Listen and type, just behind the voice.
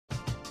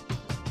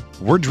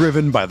We're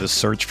driven by the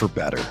search for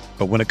better.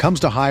 But when it comes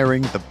to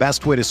hiring, the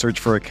best way to search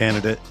for a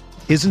candidate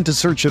isn't to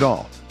search at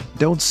all.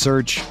 Don't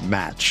search,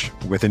 match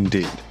with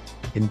Indeed.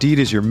 Indeed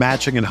is your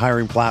matching and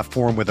hiring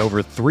platform with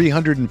over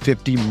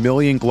 350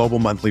 million global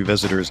monthly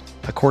visitors,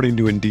 according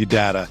to Indeed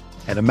data,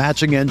 and a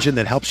matching engine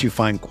that helps you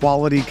find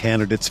quality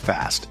candidates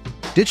fast.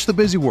 Ditch the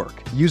busy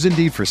work. Use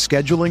Indeed for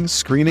scheduling,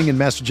 screening, and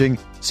messaging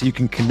so you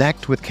can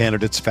connect with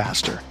candidates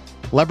faster.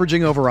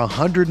 Leveraging over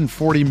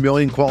 140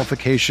 million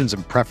qualifications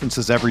and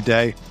preferences every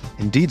day,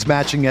 Indeed's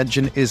matching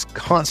engine is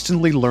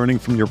constantly learning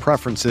from your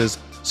preferences,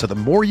 so the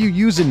more you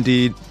use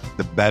Indeed,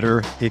 the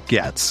better it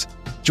gets.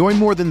 Join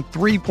more than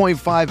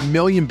 3.5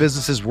 million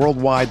businesses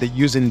worldwide that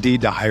use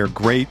Indeed to hire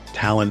great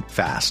talent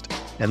fast.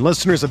 And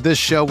listeners of this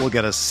show will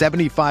get a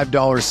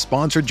 $75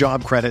 sponsored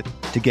job credit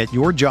to get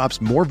your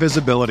jobs more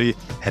visibility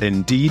at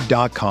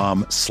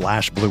Indeed.com/Blue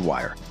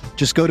Wire.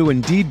 Just go to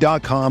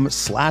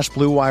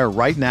Indeed.com/Blue Wire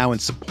right now and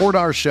support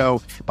our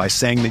show by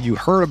saying that you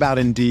heard about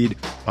Indeed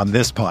on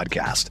this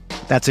podcast.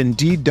 That's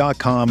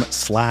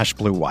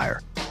Indeed.com/Blue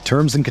Wire.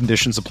 Terms and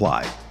conditions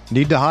apply.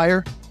 Need to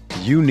hire?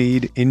 You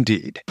need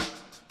Indeed.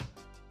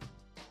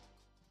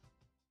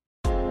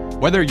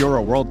 Whether you're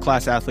a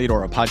world-class athlete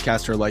or a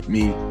podcaster like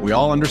me, we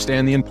all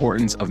understand the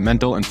importance of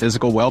mental and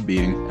physical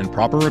well-being and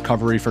proper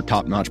recovery for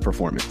top-notch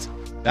performance.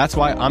 That's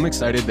why I'm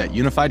excited that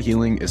Unified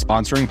Healing is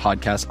sponsoring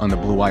podcasts on the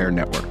Blue Wire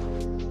Network.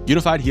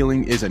 Unified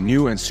Healing is a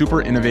new and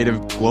super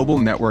innovative global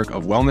network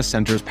of wellness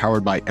centers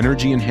powered by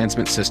Energy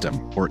Enhancement System,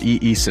 or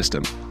EE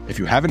System. If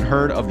you haven't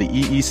heard of the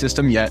EE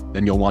System yet,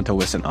 then you'll want to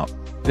listen up.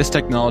 This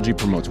technology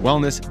promotes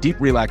wellness, deep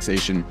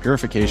relaxation,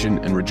 purification,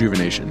 and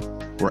rejuvenation.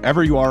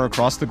 Wherever you are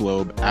across the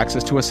globe,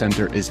 access to a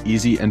center is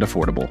easy and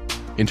affordable.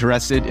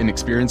 Interested in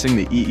experiencing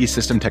the EE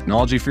System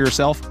technology for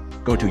yourself?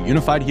 Go to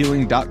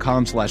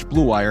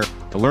unifiedhealing.com/Blue Wire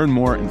to learn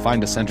more and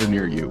find a center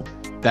near you.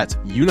 That's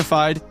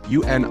unified,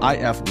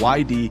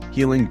 UNIFYD,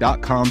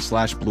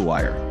 healing.com/Blue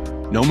Wire.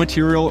 No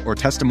material or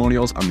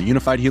testimonials on the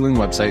Unified Healing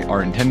website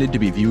are intended to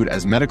be viewed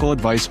as medical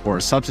advice or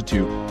a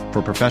substitute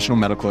for professional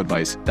medical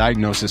advice,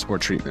 diagnosis, or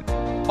treatment.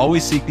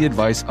 Always seek the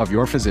advice of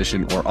your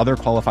physician or other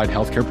qualified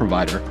healthcare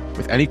provider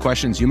with any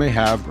questions you may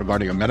have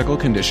regarding a medical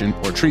condition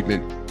or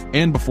treatment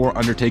and before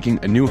undertaking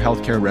a new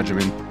healthcare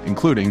regimen,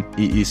 including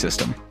EE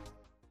System.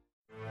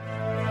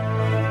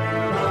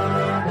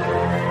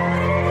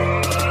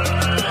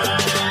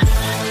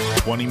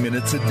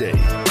 Minutes a day,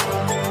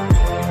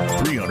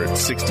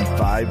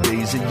 365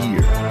 days a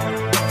year.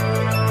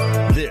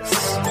 This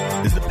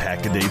is the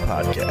Pack-A-Day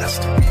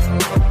Podcast.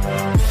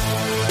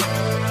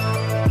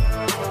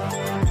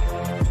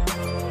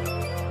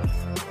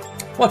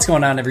 What's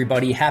going on,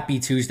 everybody? Happy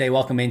Tuesday.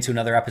 Welcome into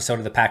another episode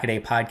of the Pack-A-Day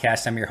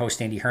Podcast. I'm your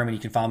host, Andy Herman. You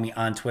can follow me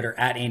on Twitter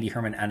at Andy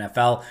Herman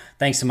NFL.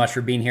 Thanks so much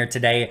for being here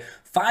today.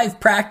 5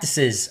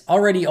 practices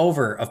already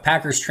over of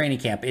Packers training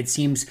camp. It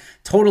seems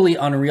totally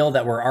unreal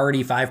that we're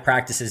already 5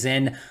 practices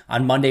in.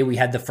 On Monday, we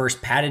had the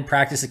first padded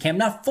practice of camp.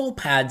 Not full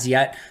pads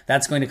yet.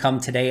 That's going to come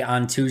today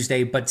on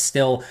Tuesday, but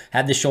still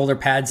had the shoulder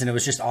pads, and it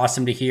was just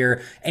awesome to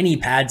hear any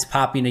pads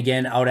popping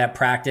again out at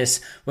practice.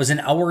 It was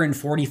an hour and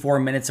 44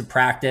 minutes of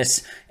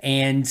practice.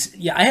 And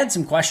yeah, I had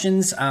some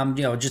questions,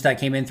 just that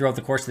came in throughout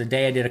the course of the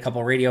day. I did a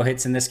couple radio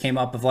hits, and this came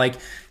up of like,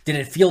 did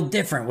it feel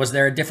different? Was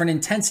there a different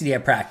intensity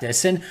at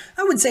practice? And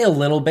I would say a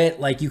little bit.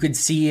 Like you could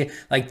see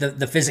like the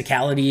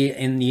physicality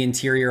in the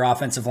interior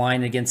offensive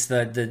line against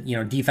the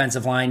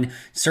defensive line.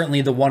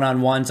 Certainly the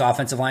one-on-ones,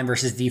 offensive line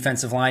versus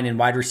defensive line, and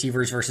wide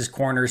receivers versus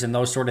corners and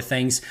those sort of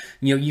things.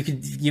 You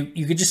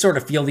could just sort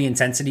of feel the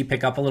intensity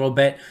pick up a little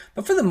bit.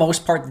 But for the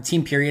most part, the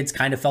team periods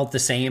kind of felt the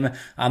same.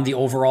 The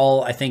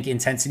overall, I think,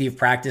 intensity of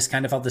practice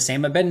kind of felt the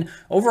same. I've been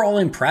overall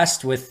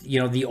impressed with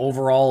the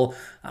overall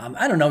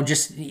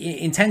just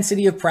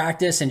intensity of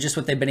practice and just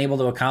what they've been able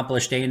to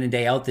accomplish day in and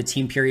day out. The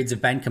team periods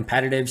have been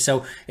competitive,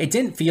 so it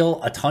didn't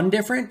feel a ton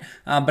different.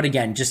 But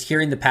again, just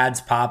hearing the pads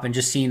pop and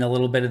just seeing a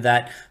little bit of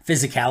that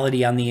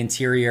physicality on the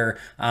interior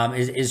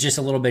is just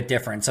a little bit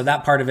different. So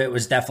that part of it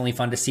was definitely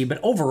fun to see. But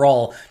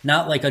overall,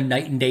 not like a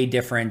night and day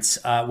difference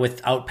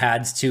without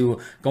pads to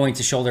going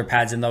to shoulder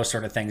pads and those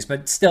sort of things.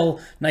 But still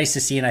nice to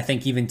see. And I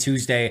think even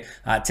today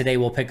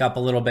will pick up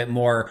a little bit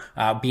more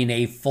being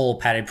a full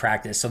padded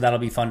practice. So that'll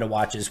be fun to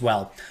watch as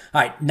well.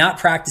 All right, not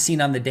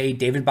practicing on the day,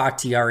 David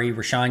Bakhtiari,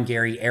 Rashawn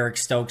Gary, Eric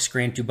Stokes,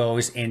 Grant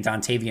Dubose, and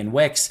Dontavian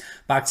Wicks.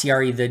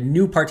 Bakhtiari, the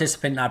new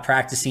participant not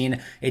practicing.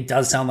 It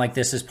does sound like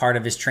this is part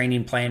of his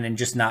training plan and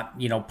just not,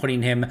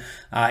 putting him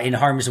in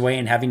harm's way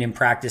and having him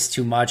practice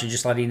too much and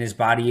just letting his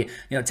body,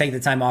 take the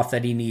time off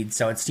that he needs.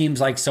 So it seems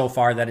like so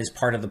far that is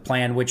part of the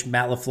plan, which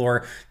Matt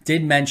LaFleur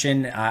did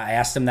mention. I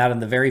asked him that on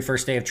the very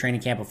first day of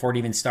training camp before it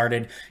even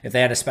started, if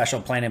they had a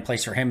special plan in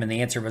place for him, and the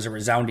answer was a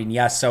resounding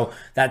yes. So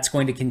that's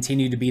going to continue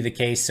continue to be the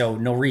case. So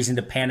no reason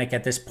to panic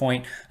at this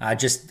point.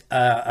 Just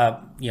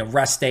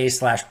rest day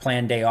 /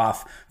 planned day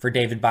off for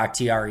David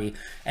Bakhtiari.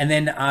 And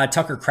then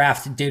Tucker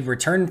Kraft did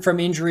return from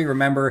injury.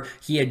 Remember,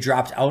 he had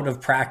dropped out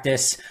of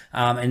practice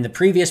in the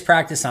previous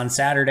practice on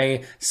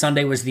Saturday.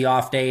 Sunday was the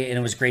off day, and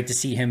it was great to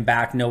see him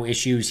back. No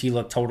issues. He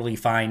looked totally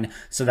fine.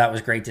 So that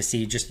was great to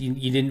see. Just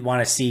you didn't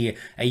want to see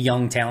a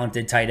young,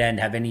 talented tight end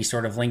have any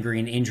sort of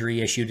lingering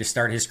injury issue to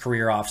start his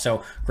career off.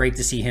 So great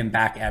to see him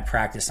back at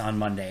practice on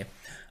Monday.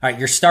 All right,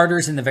 your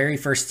starters in the very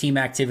first team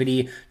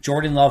activity: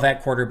 Jordan Love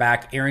at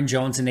quarterback, Aaron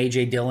Jones and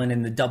A.J. Dillon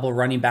in the double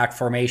running back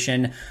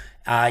formation.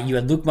 You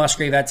had Luke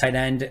Musgrave at tight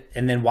end,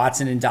 and then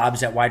Watson and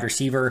Dobbs at wide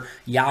receiver,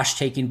 Yash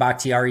taking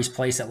Bakhtiari's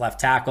place at left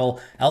tackle,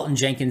 Elton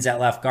Jenkins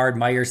at left guard,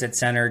 Myers at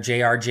center,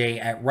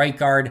 JRJ at right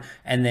guard,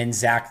 and then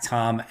Zach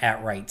Tom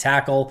at right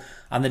tackle.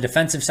 On the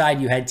defensive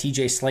side, you had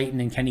TJ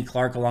Slayton and Kenny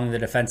Clark along the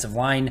defensive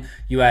line.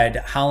 You had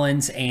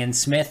Hollins and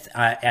Smith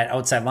at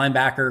outside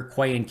linebacker,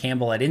 Quay and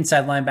Campbell at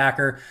inside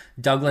linebacker,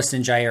 Douglas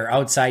and Jair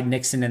outside,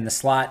 Nixon in the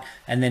slot,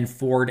 and then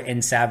Ford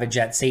and Savage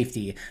at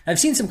safety. I've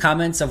seen some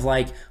comments of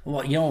like,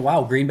 well,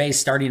 wow, Green Bay's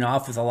starting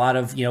off with a lot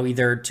of,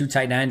 either two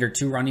tight end or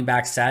two running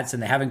back sets,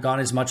 and they haven't gone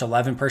as much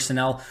 11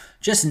 personnel.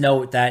 Just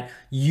note that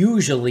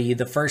usually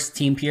the first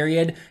team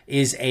period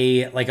is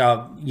a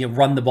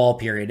run the ball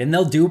period, and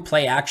they'll do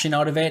play action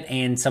out of it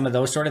and some of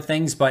those sort of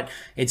things, but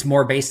it's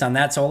more based on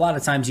that. So a lot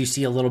of times you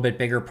see a little bit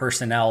bigger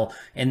personnel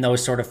in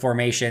those sort of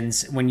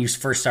formations when you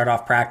first start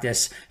off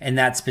practice in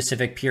that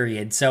specific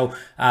period. So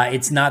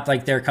it's not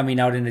like they're coming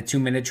out in a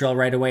 2-minute drill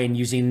right away and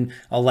using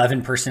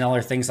 11 personnel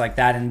or things like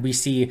that. And we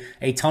see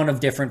a ton of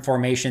different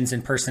formations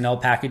and personnel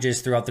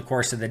packages throughout the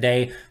course of the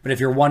day. But if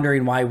you're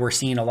wondering why we're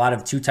seeing a lot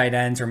of two tight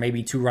ends or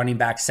maybe two running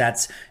back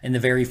sets in the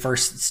very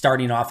first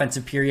starting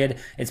offensive period,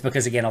 it's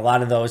because, again, a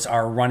lot of those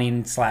are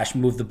running /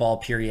 move the ball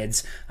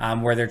periods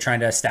where they're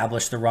trying to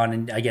establish the run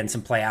and, again,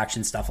 some play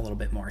action stuff a little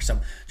bit more.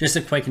 So just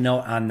a quick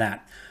note on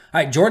that. All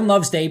right, Jordan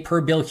Love's day,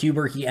 per Bill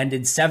Huber, he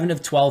ended 7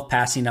 of 12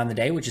 passing on the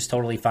day, which is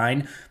totally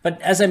fine.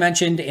 But as I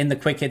mentioned in the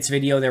quick hits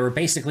video, there were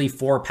basically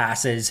 4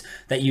 passes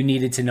that you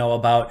needed to know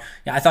about.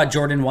 I thought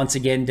Jordan once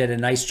again did a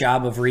nice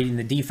job of reading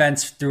the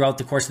defense throughout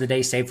the course of the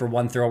day, save for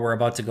one throw we're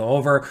about to go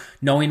over,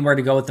 knowing where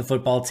to go with the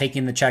football,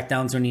 taking the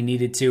checkdowns when he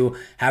needed to,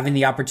 having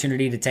the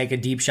opportunity to take a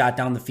deep shot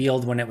down the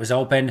field when it was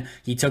open.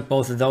 He took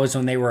both of those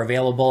when they were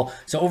available.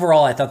 So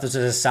overall, I thought this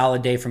was a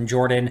solid day from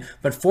Jordan,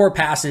 but 4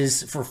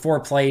 passes for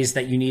 4 plays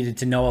that you needed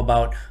to know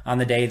about on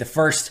the day. The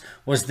first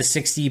was the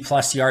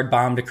 60-plus yard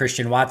bomb to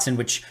Christian Watson,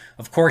 which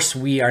of course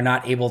we are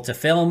not able to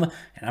film and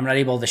I'm not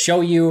able to show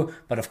you,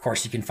 but of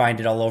course you can find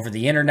it all over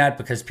the internet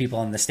because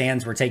people in the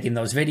stands were taking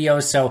those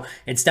videos. So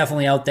it's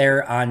definitely out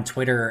there on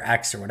Twitter or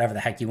X or whatever the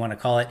heck you want to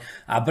call it.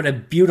 But a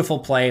beautiful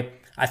play.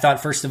 I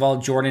thought, first of all,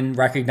 Jordan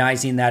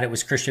recognizing that it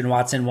was Christian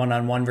Watson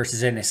one-on-one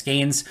versus Innis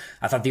Gaines.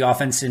 I thought the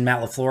offense in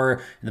Matt LaFleur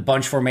and the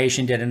bunch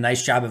formation did a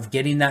nice job of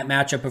getting that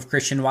matchup of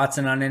Christian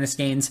Watson on Innis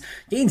Gaines.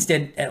 Gaines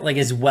did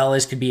as well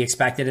as could be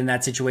expected in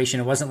that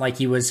situation. It wasn't like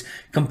he was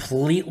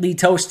completely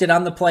toasted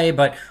on the play,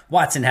 but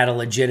Watson had a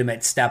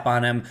legitimate step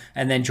on him,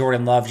 and then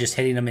Jordan Love just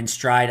hitting him in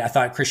stride. I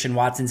thought Christian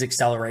Watson's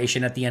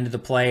acceleration at the end of the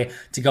play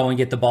to go and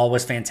get the ball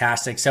was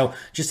fantastic. So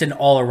just an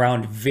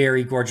all-around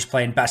very gorgeous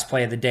play and best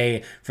play of the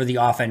day for the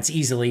offense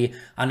easily.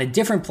 On a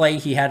different play,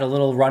 he had a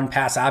little run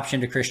pass option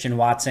to Christian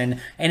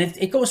Watson, and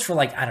it goes for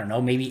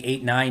maybe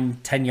 8, 9,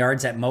 10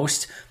 yards at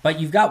most, but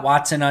you've got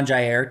Watson on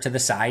Jair to the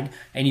side,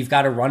 and you've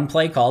got a run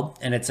play called,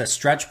 and it's a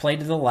stretch play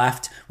to the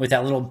left with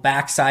that little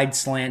backside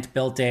slant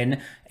built in,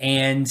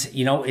 and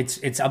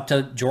it's up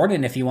to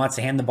Jordan if he wants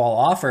to hand the ball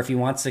off or if he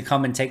wants to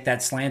come and take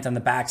that slant on the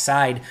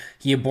backside.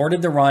 He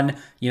aborted the run,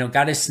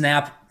 got his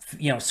snap,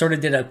 sort of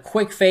did a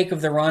quick fake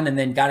of the run and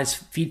then got his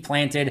feet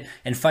planted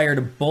and fired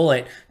a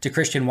bullet to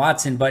Christian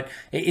Watson. But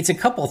it's a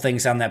couple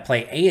things on that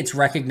play. A, it's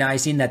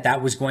recognizing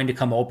that was going to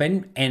come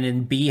open, and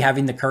then B,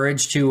 having the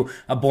courage to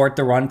abort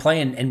the run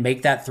play and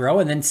make that throw,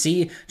 and then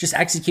C, just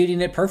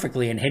executing it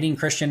perfectly and hitting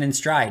Christian in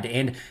stride.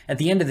 And at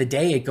the end of the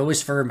day, it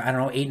goes for,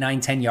 8, 9,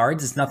 10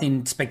 yards. It's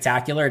nothing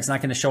spectacular. It's not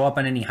going to show up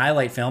on any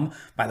highlight film.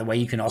 By the way,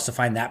 you can also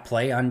find that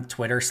play on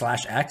Twitter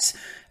 /X.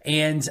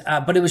 And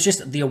but it was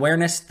just the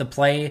awareness, the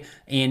play,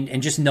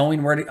 and just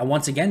knowing where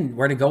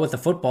to go with the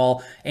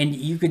football. And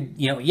you could,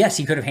 yes,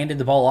 he could have handed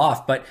the ball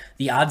off, but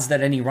the odds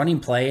that any running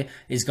play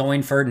is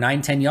going for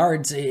 9, 10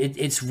 yards,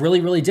 it's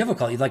really, really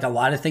difficult. A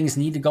lot of things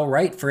need to go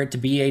right for it to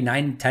be a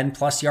 9, 10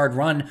 plus yard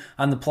run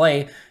on the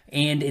play.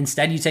 And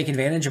instead you take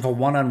advantage of a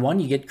one-on-one,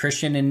 you get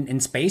Christian in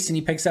space and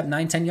he picks up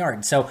 9, 10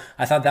 yards. So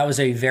I thought that was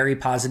a very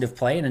positive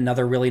play and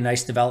another really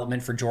nice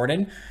development for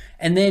Jordan.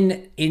 And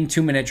then in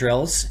 2-minute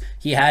drills,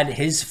 he had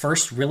his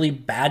first really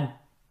bad,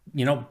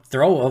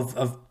 throw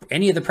of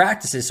any of the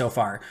practices so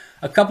far.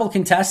 A couple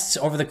contests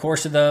over the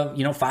course of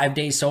the, 5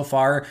 days so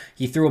far.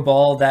 He threw a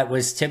ball that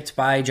was tipped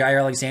by Jair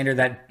Alexander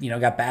that,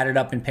 got batted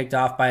up and picked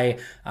off by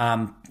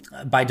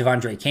by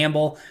Devondre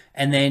Campbell.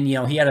 And then,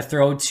 he had a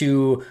throw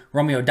to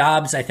Romeo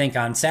Doubs, I think,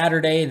 on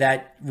Saturday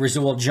that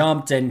Rasul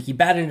jumped and he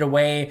batted it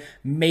away.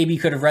 Maybe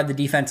could have read the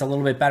defense a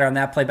little bit better on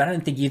that play, but I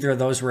didn't think either of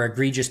those were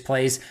egregious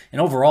plays.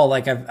 And overall,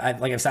 like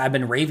I've said, I've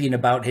been raving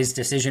about his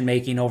decision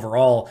making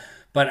overall.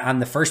 But on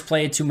the first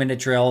play of 2-minute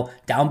drill,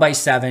 down by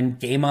 7,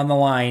 game on the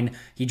line,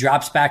 he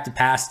drops back to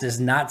pass, does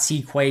not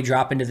see Quay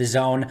drop into the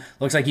zone.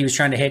 Looks like he was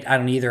trying to hit,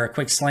 either a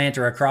quick slant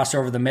or a cross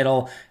over the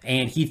middle,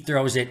 and he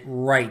throws it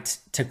right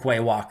to Quay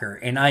Walker.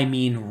 And I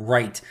mean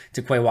right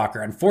to Quay Walker.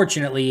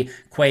 Unfortunately,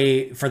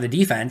 for the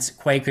defense,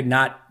 Quay could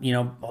not,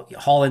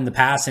 haul in the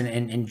pass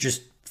and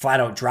just flat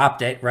out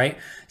dropped it, right?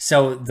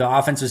 So the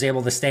offense was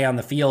able to stay on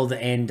the field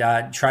and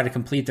try to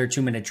complete their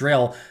 2-minute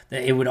drill.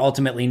 It would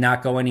ultimately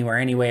not go anywhere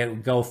anyway. It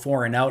would go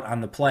 4 and out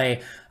on the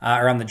play,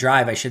 or on the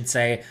drive, I should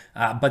say.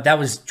 But that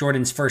was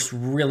Jordan's first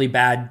really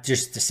bad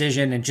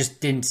decision and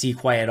just didn't see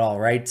Quay at all,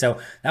 right? So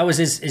that was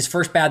his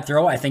first bad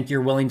throw. I think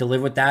you're willing to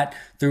live with that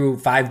through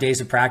 5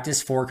 days of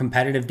practice, 4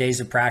 competitive days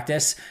of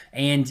practice.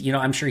 And,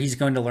 I'm sure he's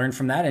going to learn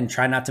from that and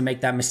try not to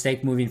make that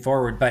mistake moving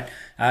forward. But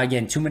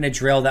again, 2-minute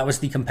drill, that was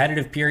the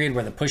competitive period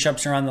where the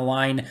push-ups are on the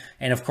line.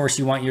 And of course,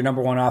 you want your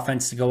number one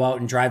offense to go out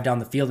and drive down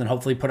the field and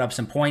hopefully put up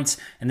some points.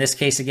 In this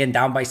case, again,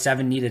 down by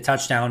 7, need a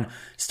touchdown,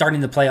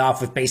 starting the play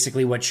off with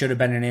basically what should have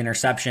been an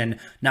interception,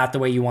 not the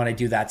way you want to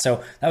do that.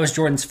 So that was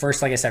Jordan's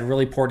first, like I said,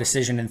 really poor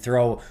decision and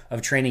throw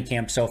of training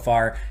camp so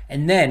far.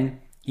 And then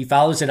he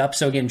follows it up.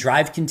 So again,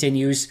 drive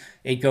continues.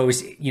 It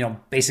goes,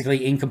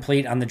 basically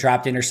incomplete on the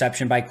dropped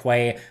interception by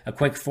Quay, a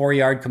quick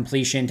 4-yard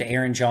completion to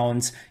Aaron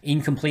Jones,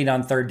 incomplete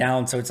on 3rd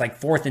down. So it's like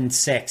 4th and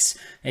 6,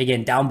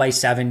 again, down by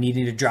 7,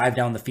 needing to drive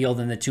down the field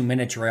in the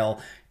 2-minute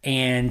drill.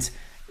 And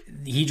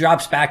he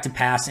drops back to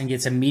pass and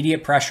gets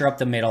immediate pressure up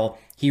the middle.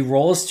 He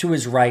rolls to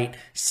his right,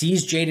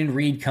 sees Jayden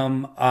Reed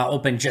come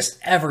open just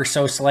ever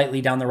so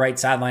slightly down the right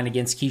sideline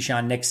against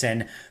Keyshawn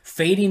Nixon,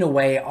 fading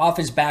away off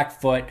his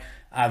back foot.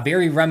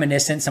 Very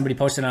reminiscent, somebody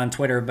posted on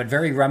Twitter, but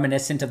very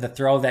reminiscent of the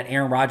throw that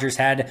Aaron Rodgers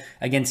had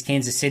against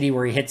Kansas City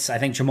where he hits, I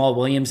think, Jamal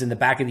Williams in the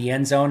back of the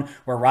end zone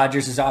where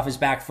Rodgers is off his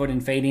back foot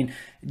and fading.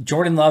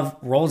 Jordan Love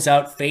rolls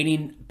out,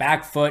 fading,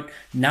 back foot,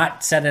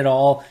 not set at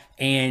all.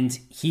 And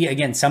he,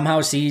 again,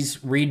 somehow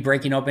sees Reed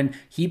breaking open.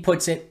 He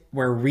puts it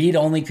where Reed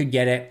only could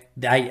get it.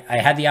 I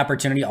had the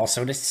opportunity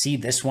also to see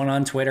this one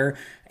on Twitter,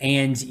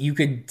 and you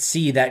could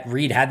see that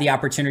Reed had the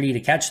opportunity to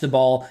catch the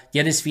ball,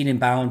 get his feet in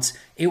bounds.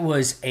 It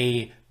was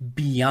a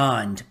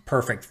beyond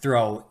perfect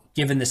throw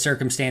given the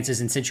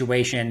circumstances and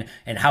situation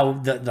and how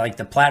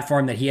the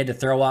platform that he had to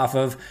throw off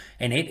of,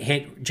 and it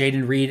hit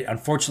Jayden Reed.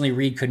 Unfortunately,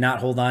 Reed could not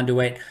hold on to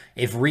it.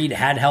 If Reed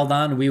had held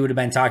on, we would have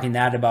been talking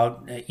that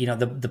about,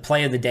 the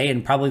play of the day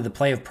and probably the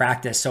play of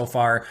practice so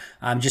far.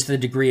 Just the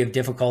degree of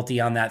difficulty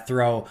on that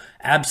throw.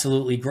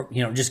 Absolutely,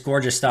 just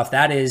gorgeous stuff.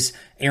 That is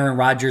Aaron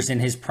Rodgers in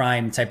his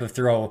prime type of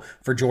throw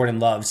for Jordan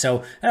Love.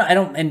 So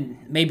and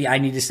maybe I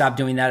need to stop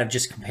doing that of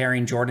just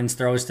comparing Jordan's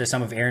throws to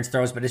some of Aaron's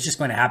throws, but it's just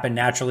going to happen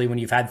naturally when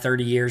you've had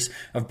 30 years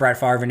of Brett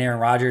Favre and Aaron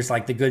Rodgers.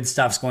 Like, the good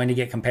stuff's going to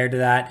get compared to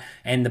that,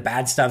 and the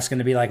bad stuff's going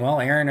to be like, well,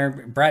 Aaron or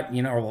Brett,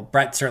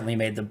 Brett certainly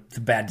made the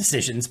bad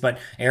decisions, but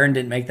Aaron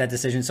didn't make that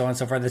decision, so on and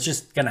so forth. That's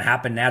just going to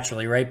happen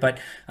naturally, right? But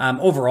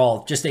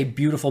overall, just a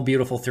beautiful,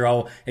 beautiful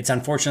throw. It's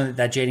unfortunate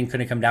that Jayden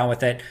couldn't come down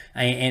with it,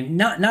 and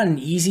not an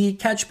easy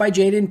catch by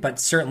Jayden, but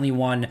certainly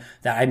one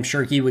that I'm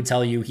sure he would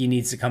tell you he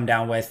needs to come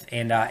down with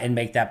and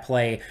make that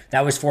play.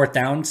 That was 4th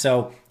down,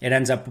 so it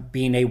ends up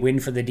being a win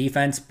for the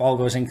defense. Ball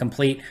goes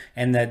incomplete,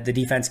 and the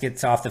defense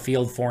gets off the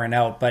field 4 and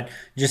out. But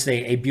just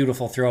a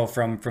beautiful throw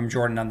from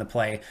Jordan on the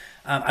play.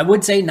 I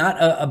would say not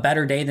a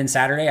better day than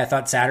Saturday. I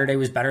thought Saturday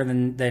was better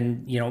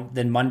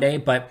than Monday,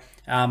 but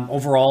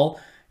overall,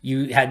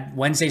 you had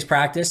Wednesday's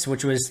practice,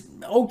 which was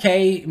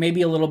okay,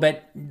 maybe a little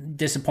bit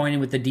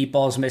disappointing with the deep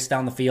balls missed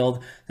down the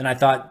field. Then I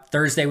thought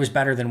Thursday was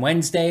better than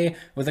Wednesday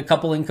with a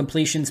couple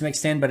incompletions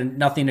mixed in, but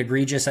nothing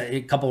egregious.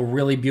 A couple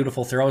really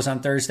beautiful throws on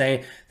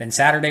Thursday. Then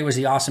Saturday was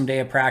the awesome day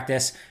of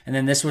practice. And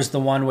then this was the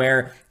one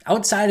where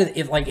outside of,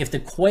 if the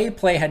Quay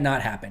play had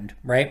not happened,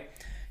 right?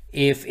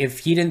 If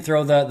he didn't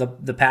throw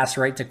the pass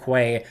right to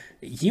Quay,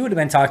 he would have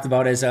been talked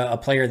about as a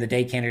player of the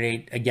day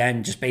candidate,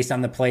 again, just based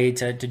on the play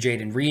to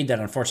Jayden Reed that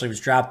unfortunately was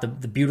dropped,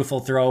 the beautiful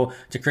throw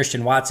to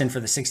Christian Watson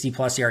for the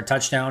 60-plus yard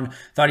touchdown.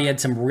 Thought he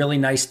had some really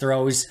nice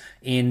throws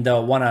in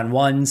the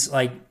one-on-ones.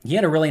 Like, he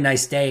had a really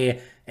nice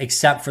day,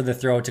 except for the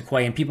throw to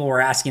Quay. And people were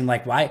asking,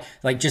 why,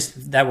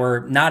 just that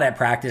were not at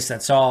practice,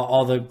 that saw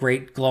all the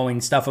great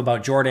glowing stuff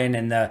about Jordan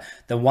and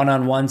the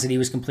one-on-ones that he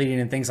was completing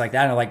and things like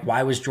that. And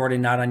why was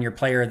Jordan not on your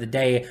player of the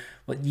day?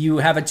 Well, you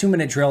have a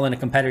 2-minute drill in a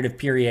competitive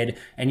period,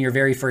 and your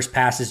very first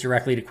pass is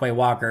directly to Quay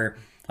Walker.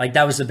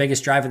 That was the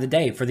biggest drive of the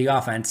day for the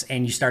offense,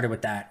 and you started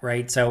with that,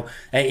 right? So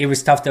it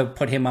was tough to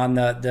put him on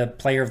the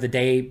player of the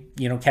day,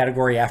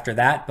 category after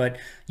that. But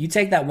you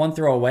take that one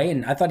throw away,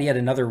 and I thought he had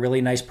another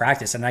really nice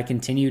practice, and I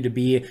continue to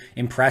be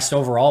impressed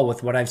overall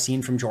with what I've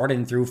seen from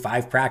Jordan through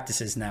 5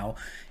 practices now.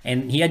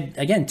 And he had,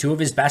 again, 2 of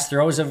his best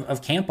throws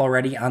of camp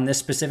already on this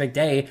specific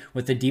day,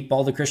 with the deep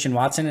ball to Christian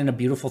Watson and a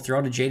beautiful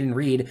throw to Jayden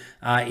Reed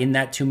in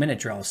that 2-minute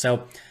drill.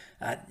 So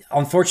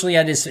Unfortunately,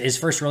 had his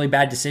first really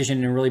bad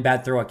decision and really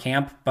bad throw at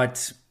camp,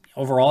 but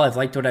overall, I've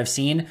liked what I've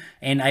seen,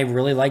 and I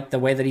really like the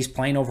way that he's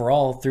playing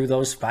overall through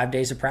those 5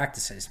 days of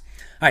practices.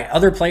 All right,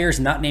 other players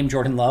not named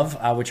Jordan Love,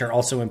 which are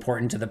also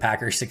important to the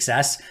Packers'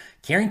 success.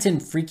 Carrington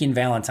freaking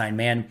Valentine,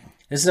 man.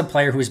 This is a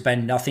player who's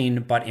been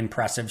nothing but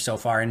impressive so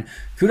far. And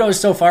kudos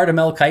so far to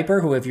Mel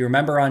Kiper, who, if you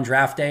remember on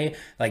draft day,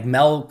 like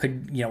Mel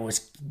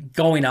was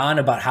going on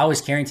about how is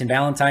Carrington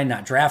Valentine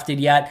not drafted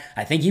yet.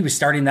 I think he was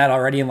starting that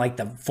already in like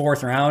the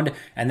 4th round.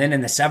 And then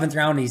in the 7th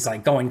round, he's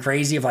like going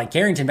crazy of like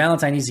Carrington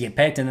Valentine needs to get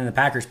picked. And then the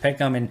Packers pick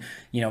him. And,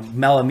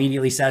 Mel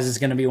immediately says it's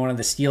going to be one of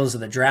the steals of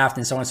the draft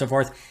and so on and so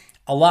forth.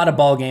 A lot of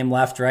ball game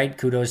left, right?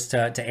 Kudos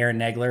to Aaron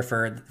Nagler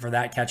for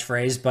that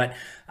catchphrase. But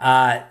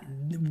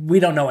we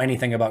don't know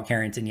anything about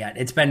Carrington yet.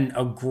 It's been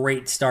a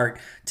great start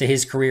to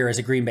his career as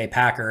a Green Bay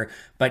Packer.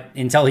 But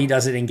until he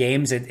does it in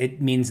games, it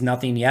means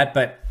nothing yet.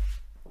 But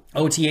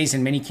OTAs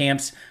and mini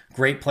camps,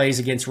 great plays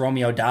against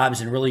Romeo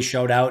Doubs and really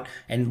showed out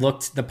and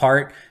looked the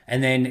part.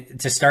 And then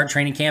to start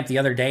training camp the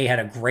other day, had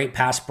a great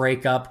pass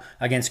breakup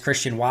against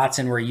Christian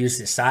Watson where he used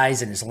his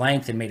size and his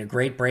length and made a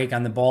great break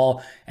on the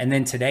ball. And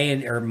then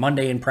today or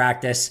Monday in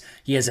practice,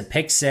 he has a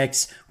pick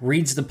 6,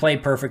 reads the play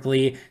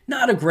perfectly.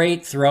 Not a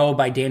great throw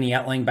by Danny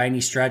Etling by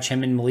any stretch.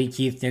 Him and Malik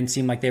Heath didn't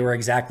seem like they were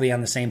exactly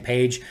on the same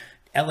page.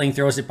 Etling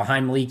throws it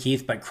behind Malik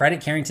Heath, but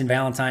credit Carrington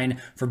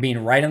Valentine for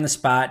being right on the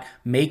spot,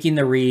 making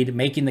the read,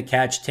 making the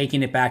catch,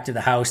 taking it back to the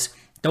house.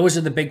 Those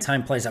are the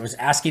big-time plays. I was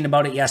asking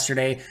about it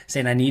yesterday,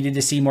 saying I needed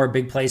to see more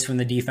big plays from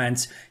the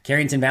defense.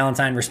 Carrington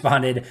Valentine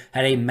responded,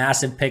 had a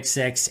massive pick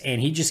 6,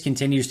 and he just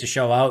continues to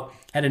show out.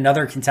 Had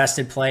another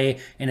contested play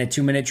in a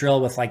 2-minute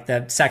drill with like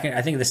the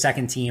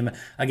second team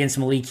against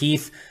Malik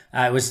Heath.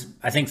 It was,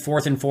 I think,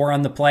 4th and 4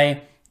 on the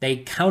play. They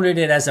counted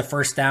it as a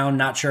first down.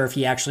 Not sure if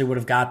he actually would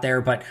have got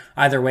there, but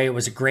either way, it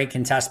was a great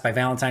contest by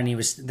Valentine. He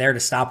was there to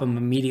stop him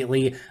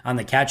immediately on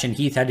the catch, and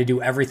Heath had to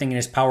do everything in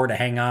his power to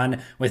hang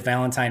on with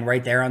Valentine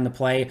right there on the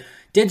play.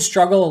 Did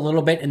struggle a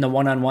little bit in the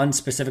one-on-one,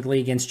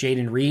 specifically against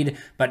Jaden Reed,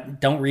 but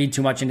don't read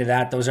too much into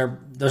that. Those are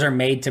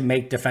made to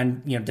make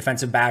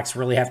defensive backs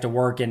really have to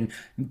work and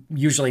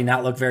usually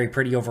not look very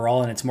pretty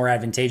overall, and it's more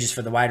advantageous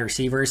for the wide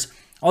receivers.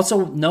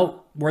 Also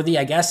noteworthy,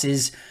 I guess,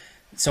 is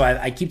so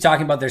I keep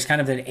talking about there's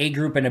kind of an A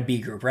group and a B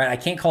group, right? I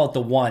can't call it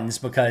the ones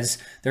because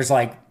there's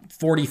like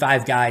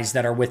 45 guys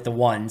that are with the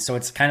ones. So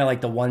it's kind of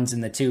like the ones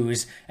and the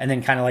twos, and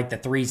then kind of like the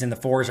 3s and the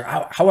 4s,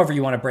 or however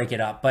you want to break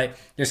it up. But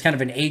there's kind of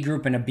an A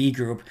group and a B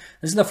group.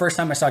 This is the first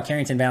time I saw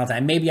Carrington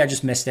Valentine. Maybe I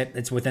just missed it.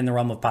 It's within the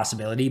realm of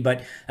possibility.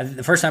 But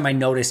the first time I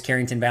noticed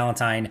Carrington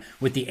Valentine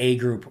with the A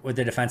group with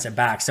the defensive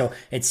back. So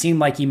it seemed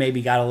like he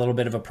maybe got a little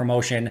bit of a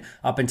promotion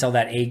up into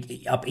that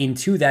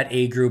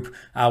A group,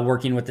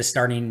 working with the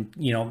starting,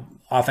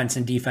 offense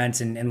and defense,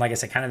 and like I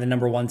said, kind of the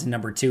number 1s and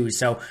number 2s.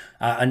 So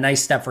a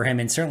nice step for him,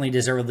 and certainly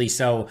deservedly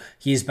so.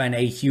 He's been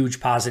a huge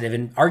positive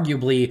and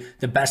arguably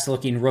the best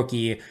looking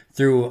rookie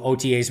through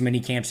OTAs, mini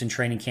camps, and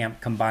training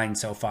camp combined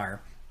so far.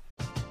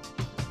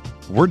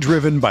 We're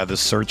driven by the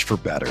search for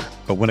better.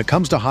 But when it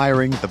comes to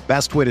hiring, the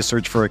best way to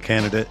search for a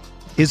candidate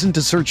isn't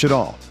to search at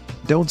all.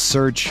 Don't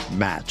search,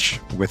 match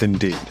with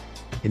Indeed.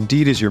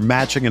 Indeed is your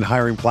matching and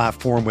hiring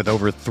platform with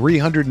over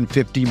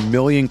 350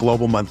 million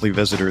global monthly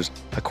visitors,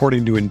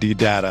 according to Indeed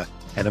data,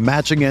 and a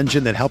matching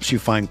engine that helps you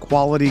find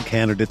quality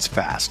candidates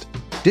fast.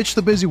 Ditch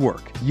the busy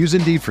work. Use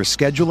Indeed for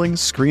scheduling,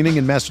 screening,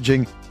 and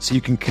messaging so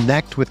you can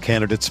connect with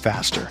candidates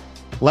faster.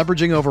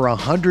 Leveraging over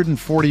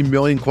 140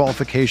 million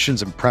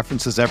qualifications and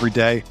preferences every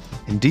day,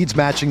 Indeed's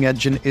matching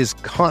engine is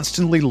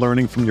constantly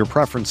learning from your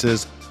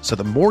preferences, so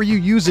the more you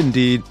use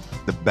Indeed,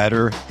 the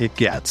better it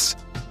gets.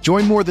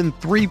 Join more than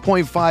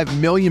 3.5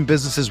 million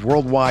businesses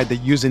worldwide that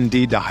use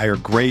Indeed to hire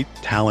great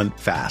talent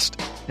fast.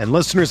 And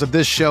listeners of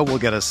this show will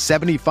get a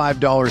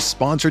 $75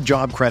 sponsored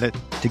job credit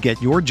to get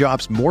your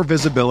jobs more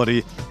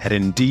visibility at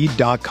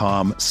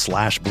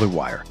Indeed.com/Blue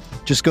Wire.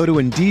 Just go to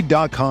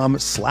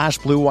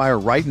Indeed.com/Blue Wire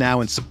right now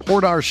and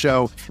support our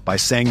show by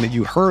saying that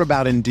you heard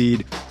about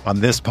Indeed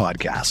on this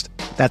podcast.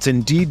 That's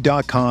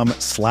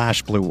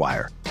Indeed.com/Blue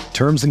Wire.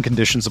 Terms and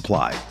conditions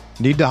apply.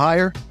 Need to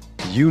hire?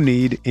 You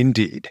need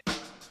Indeed.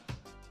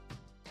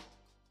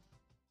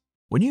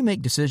 When you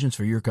make decisions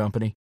for your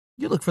company,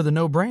 you look for the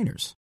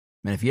no-brainers.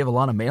 And if you have a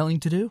lot of mailing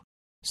to do,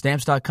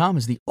 Stamps.com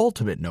is the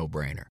ultimate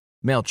no-brainer.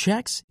 Mail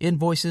checks,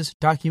 invoices,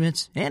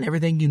 documents, and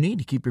everything you need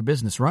to keep your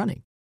business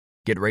running.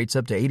 Get rates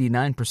up to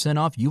 89%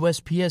 off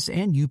USPS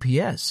and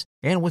UPS.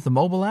 And with the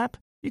mobile app,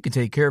 you can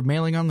take care of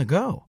mailing on the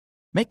go.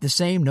 Make the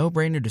same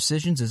no-brainer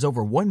decisions as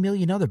over 1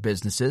 million other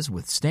businesses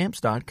with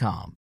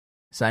Stamps.com.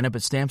 Sign up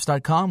at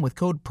Stamps.com with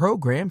code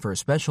PROGRAM for a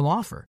special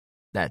offer.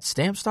 That's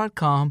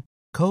Stamps.com,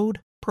 code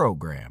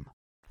PROGRAM.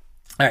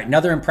 All right,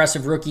 another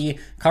impressive rookie,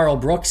 Karl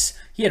Brooks.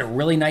 He had a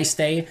really nice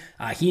day.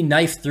 He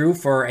knifed through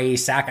for a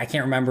sack. I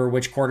can't remember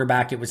which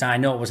quarterback it was on. I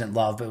know it wasn't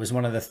Love, but it was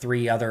one of the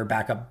 3 other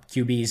backup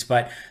QBs.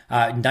 But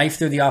knifed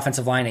through the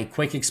offensive line, a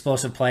quick,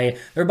 explosive play.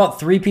 There were about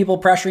 3 people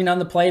pressuring on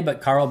the play,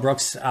 but Karl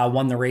Brooks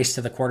won the race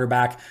to the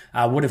quarterback.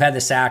 Would have had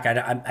the sack.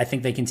 I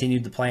think they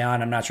continued to play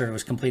on. I'm not sure if it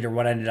was complete or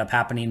what ended up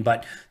happening,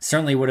 but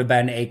certainly would have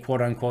been a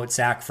quote-unquote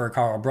sack for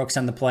Karl Brooks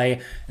on the play.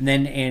 And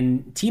then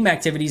in team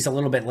activities a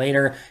little bit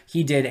later,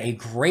 he did a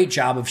great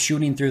job of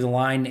shooting through the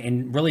line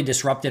and really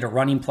disrupted a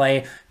running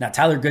play. Now,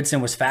 Tyler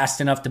Goodson was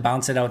fast enough to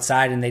bounce it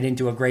outside, and they didn't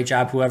do a great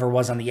job, whoever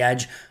was on the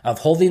edge, of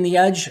holding the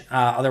edge.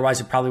 Otherwise,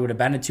 it probably would have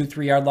been a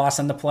 2-3 yard loss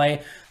on the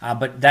play.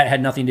 But that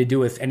had nothing to do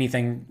with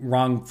anything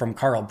wrong from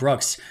Karl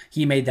Brooks.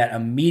 He made that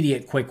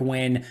immediate quick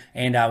win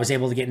and was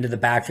able to get into the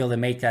backfield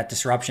and make that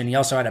disruption. He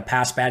also had a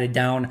pass batted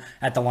down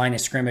at the line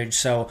of scrimmage.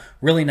 So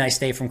really nice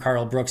day from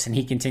Karl Brooks, and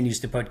he continues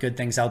to put good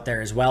things out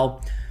there as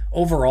well.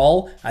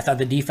 Overall, I thought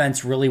the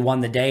defense really won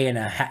the day, and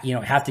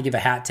have to give a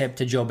hat tip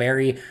to Joe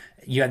Barry.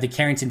 You had the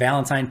Carrington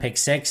Valentine pick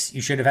 6.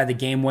 You should have had the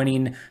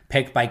game-winning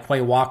pick by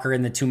Quay Walker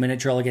in the 2-minute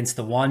drill against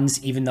the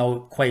Ones. Even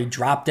though Quay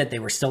dropped it, they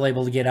were still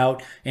able to get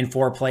out in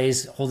 4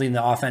 plays, holding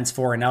the offense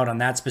 4 and out on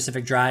that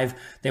specific drive.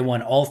 They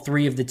won all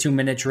 3 of the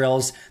 2-minute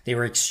drills. They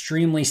were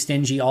extremely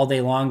stingy all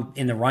day long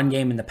in the run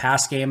game and the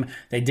pass game.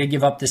 They did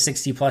give up the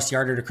 60-plus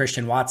yarder to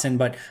Christian Watson,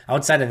 but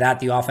outside of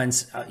that, the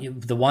offense,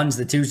 the 1s,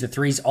 the 2s, the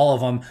 3s, all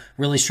of them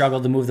really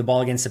struggled to move the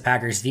ball against the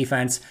Packers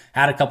defense.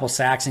 Had a couple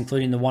sacks,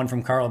 including the one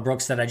from Karl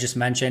Brooks that I just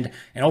mentioned.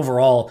 And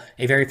overall,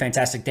 a very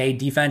fantastic day.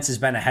 Defense has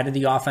been ahead of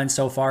the offense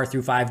so far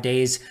through 5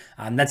 days.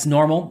 That's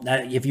normal.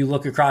 If you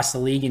look across the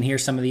league and hear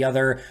some of the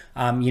other,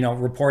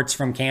 reports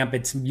from camp,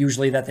 it's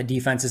usually that the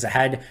defense is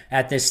ahead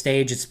at this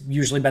stage. It's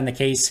usually been the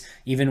case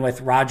even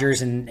with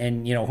Rodgers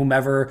and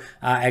whomever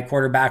at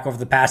quarterback over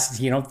the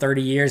past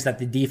 30 years, that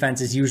the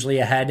defense is usually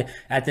ahead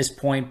at this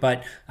point.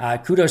 But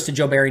kudos to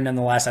Joe Barry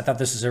nonetheless. I thought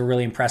this was a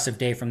really impressive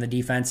day from the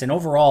defense, and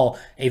overall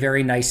a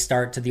very nice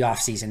start to the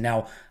offseason.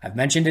 Now, I've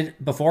mentioned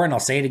it before and I'll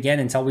say it again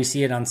until we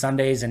see it on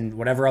Sundays and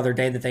whatever other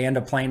day that they end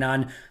up playing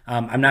on.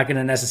 I'm not going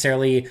to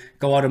necessarily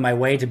go out of my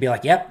way to be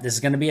like, yep, this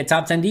is going to be a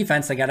top 10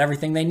 defense. They got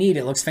everything they need.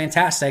 It looks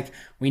fantastic.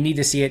 We need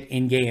to see it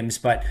in games,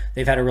 but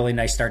they've had a really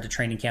nice start to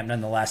training camp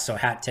nonetheless. So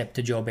hat tip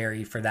to Joe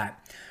Barry for that.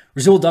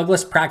 Rasul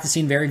Douglas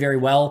practicing very, very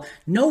well.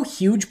 No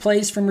huge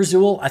plays from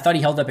Rasul. I thought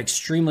he held up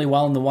extremely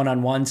well in the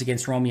one-on-ones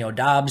against Romeo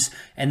Doubs.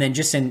 And then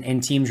just in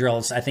team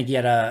drills, I think he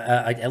had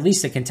at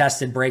least a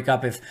contested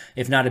breakup,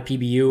 if not a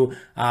PBU.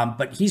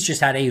 But he's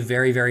just had a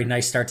very, very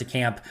nice start to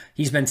camp.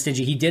 He's been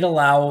stingy. He did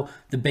allow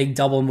the big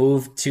double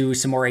move to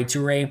Samori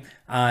Toure,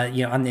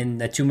 in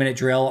the 2-minute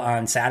drill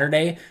on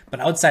Saturday. But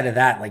outside of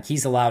that,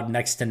 he's allowed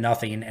next to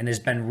nothing and has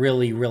been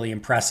really, really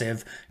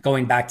impressive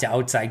going back to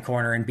outside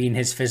corner and being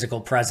his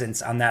physical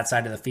presence on that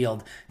side of the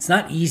field. It's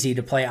not easy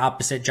to play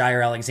opposite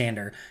Jaire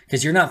Alexander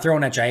because you're not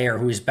throwing at Jaire,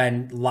 who's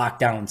been locked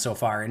down so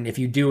far. And if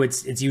you do,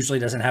 it's usually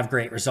doesn't have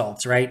great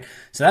results, right?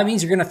 So that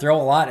means you're going to throw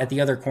a lot at the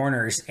other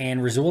corners.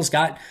 And Rasul's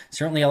got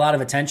certainly a lot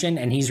of attention,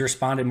 and he's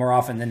responded more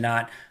often than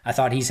not. I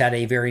thought he's had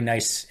a very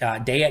nice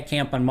day at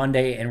camp on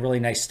Monday and really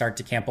nice start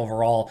to camp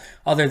overall,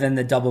 other than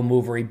the double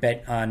move where he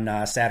bit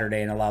on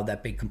Saturday and allowed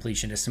that big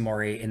completion to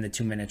Samori in the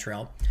 2-minute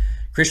drill.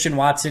 Christian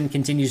Watson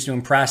continues to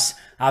impress.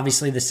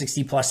 Obviously, the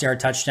 60-plus yard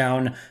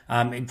touchdown,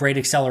 great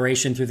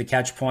acceleration through the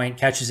catch point,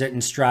 catches it in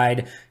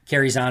stride,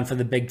 carries on for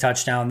the big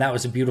touchdown. That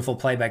was a beautiful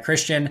play by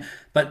Christian.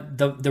 But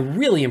the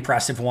really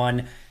impressive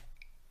one,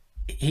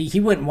 he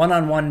went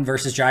one-on-one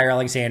versus Jaire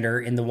Alexander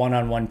in the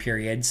one-on-one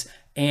periods,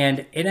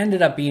 and it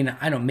ended up being,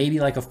 maybe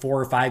a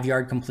 4 or 5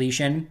 yard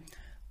completion.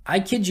 I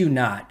kid you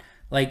not.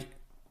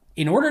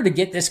 In order to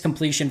get this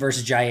completion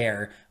versus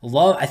Jaire,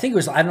 Love, I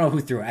don't know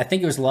who threw it. I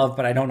think it was Love,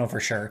 but I don't know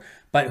for sure.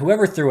 But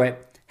whoever threw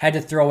it had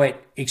to throw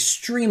it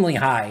extremely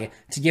high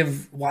to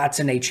give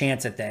Watson a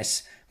chance at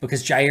this,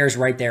 because Jaire's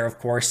right there, of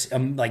course,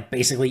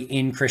 basically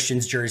in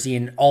Christian's jersey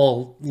in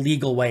all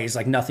legal ways,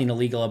 nothing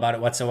illegal about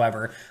it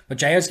whatsoever. But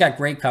Jaire's got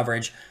great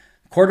coverage.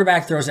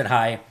 Quarterback throws it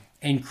high,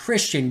 and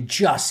Christian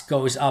just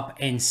goes up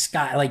and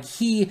sky.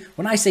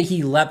 When I say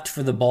he leapt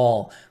for the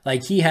ball,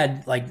 he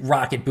had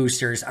rocket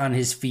boosters on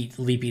his feet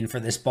leaping for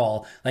this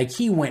ball.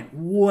 He went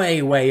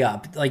way, way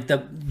up.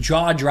 The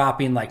jaw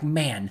dropping,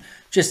 man,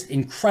 just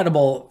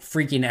incredible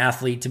freaking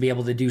athlete to be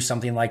able to do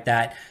something like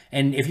that.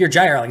 And if you're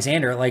Jaire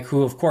Alexander,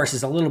 who of course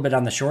is a little bit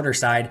on the shorter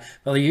side,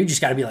 well, you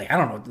just got to be I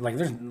don't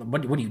know,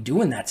 what do you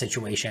do in that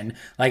situation?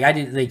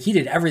 He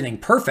did everything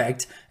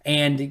perfect,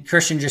 and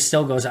Christian just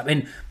still goes up.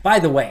 And by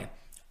the way,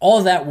 all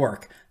of that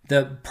work,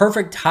 the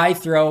perfect high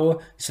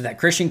throw so that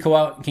Christian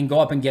can go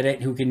up and get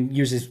it, who can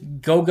use his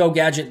go-go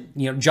gadget,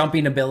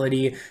 jumping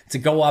ability to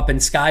go up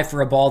and sky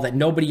for a ball that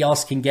nobody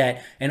else can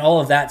get, and all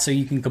of that so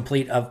you can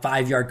complete a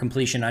 5-yard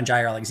completion on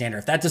Jaire Alexander.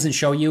 If that doesn't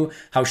show you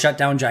how shut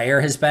down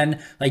Jaire has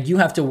been, you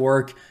have to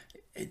work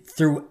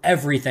through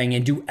everything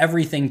and do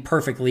everything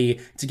perfectly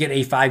to get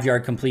a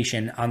 5-yard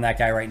completion on that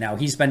guy right now.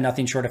 He's been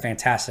nothing short of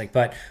fantastic,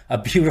 but a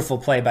beautiful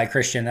play by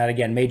Christian that,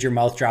 again, made your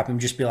mouth drop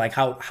and just be like,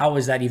 how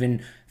is that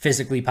even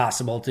physically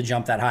possible to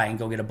jump that high and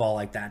go get a ball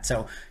like that?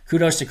 So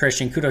kudos to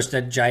Christian, kudos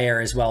to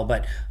Jair as well,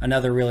 but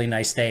another really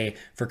nice day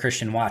for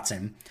Christian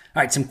Watson.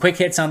 All right, some quick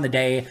hits on the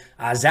day.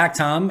 Zach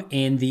Tom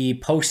in the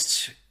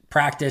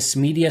post-practice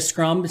media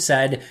scrum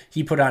said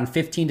he put on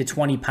 15 to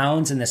 20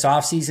 pounds in this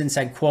offseason,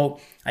 said, quote,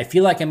 I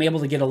feel like I'm able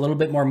to get a little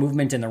bit more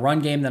movement in the run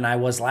game than I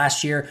was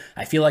last year.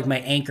 I feel like my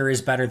anchor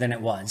is better than it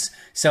was.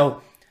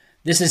 So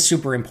this is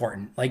super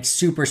important, like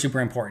super, super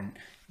important.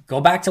 Go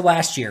back to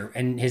last year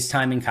and his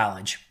time in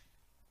college.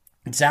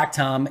 Zach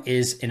Tom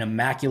is an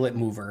immaculate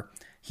mover.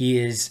 He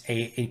is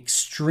an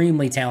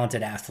extremely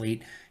talented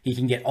athlete. He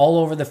can get all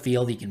over the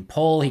field. He can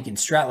pull, he can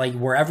strut, like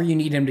wherever you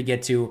need him to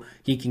get to,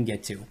 he can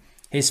get to.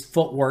 His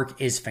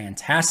footwork is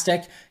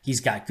fantastic.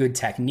 He's got good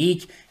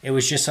technique. It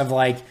was just of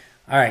like,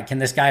 all right, can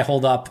this guy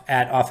hold up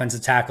at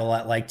offensive tackle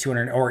at like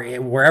 200 or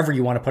wherever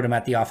you want to put him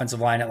at the offensive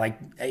line at like,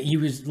 he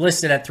was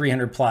listed at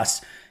 300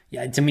 plus.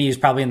 Yeah, to me, he's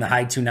probably in the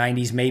high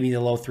 290s, maybe the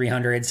low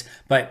 300s,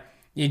 but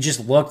it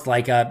just looked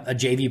like a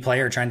JV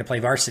player trying to play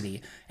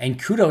varsity. And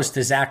kudos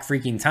to Zach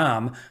freaking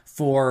Tom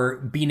for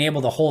being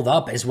able to hold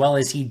up as well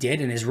as he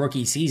did in his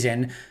rookie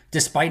season,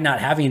 despite not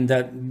having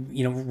the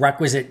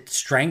requisite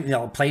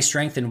strength, play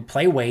strength and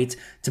play weight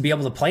to be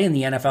able to play in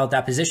the NFL at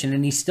that position,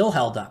 and he still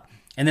held up.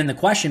 And then the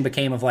question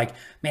became of like,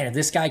 man, if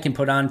this guy can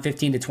put on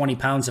 15 to 20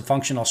 pounds of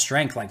functional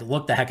strength, like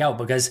look the heck out,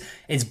 because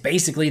it's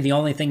basically the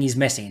only thing he's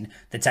missing.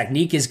 The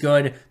technique is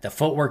good. The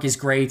footwork is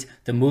great.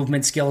 The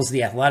movement skills,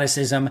 the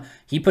athleticism,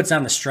 he puts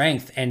on the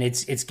strength and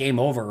it's game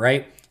over,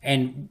 right?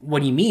 And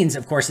what he means,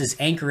 of course, is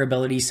anchor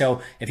ability.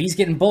 So if he's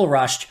getting bull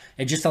rushed,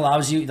 it just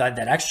allows you that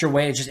extra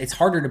weight. It's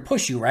harder to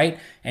push you, right?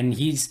 And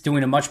he's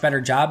doing a much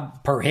better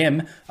job per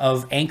him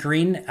of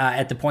anchoring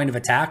at the point of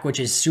attack, which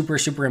is super,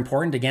 super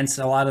important against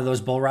a lot of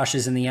those bull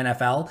rushes in the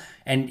NFL.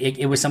 And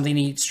it was something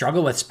he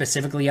struggled with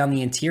specifically on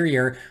the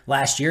interior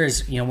last year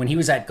is, when he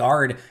was at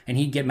guard and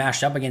he'd get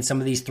mashed up against some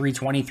of these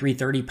 320,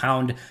 330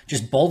 pound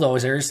just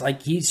bulldozers,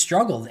 like he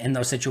struggled in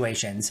those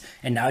situations.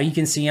 And now you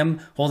can see him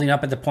holding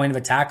up at the point of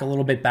attack a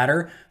little bit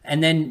better.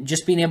 And then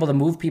just being able to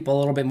move people a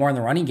little bit more in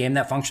the running game,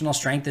 that functional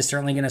strength is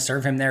certainly going to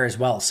serve him there as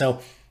well. So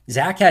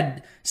Zach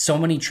had so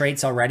many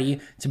traits already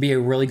to be a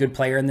really good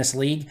player in this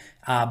league,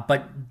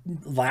 but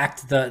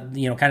lacked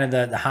the, kind of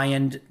the high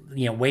end,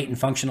 weight and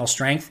functional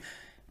strength.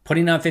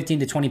 Putting on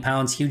 15 to 20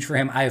 pounds, huge for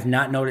him. I have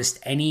not noticed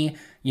any,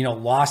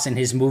 loss in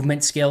his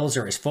movement skills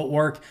or his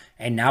footwork.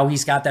 And now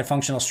he's got that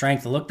functional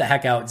strength. Look the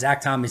heck out.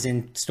 Zach Tom is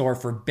in store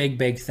for big,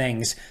 big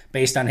things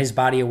based on his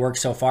body of work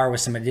so far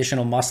with some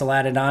additional muscle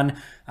added on.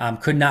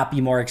 Could not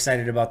be more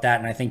excited about that.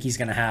 And I think he's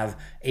going to have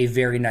a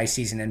very nice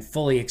season and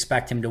fully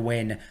expect him to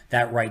win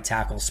that right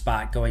tackle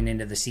spot going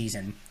into the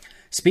season.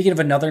 Speaking of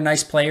another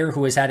nice player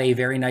who has had a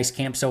very nice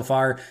camp so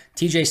far,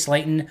 TJ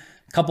Slaton.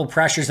 Couple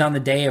pressures on the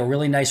day, a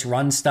really nice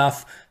run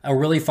stuff, a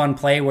really fun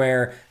play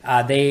where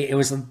it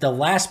was the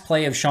last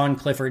play of Sean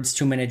Clifford's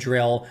 2-minute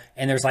drill,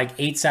 and there's like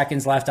 8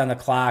 seconds left on the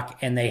clock,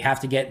 and they have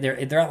to get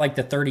there. They're at like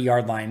the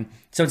 30-yard line.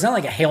 So it's not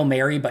like a Hail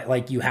Mary, but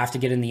like you have to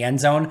get in the end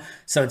zone.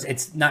 So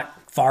it's not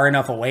far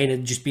enough away to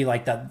just be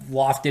like the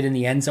lofted in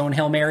the end zone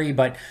Hail Mary,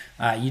 but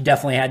you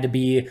definitely had to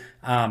be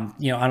on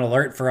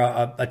alert for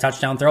a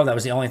touchdown throw. That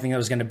was the only thing that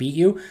was going to beat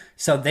you.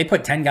 So they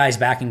put 10 guys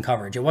back in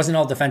coverage. It wasn't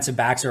all defensive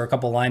backs or a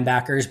couple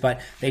linebackers,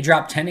 but they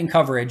dropped 10 in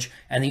coverage,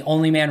 and the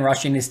only man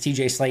rushing is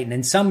TJ Slaton.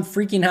 And some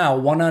freaking how,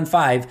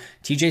 1-on-5,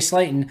 TJ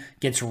Slaton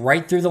gets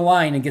right through the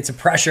line and gets a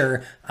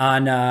pressure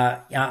on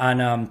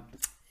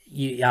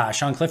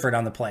Sean Clifford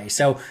on the play.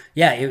 So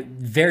yeah,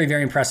 very,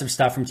 very impressive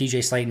stuff from TJ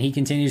Slaton. He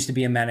continues to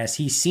be a menace.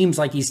 He seems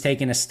like he's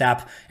taken a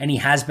step, and he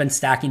has been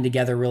stacking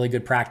together really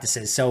good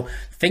practices. So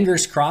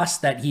fingers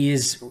crossed that he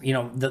is,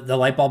 the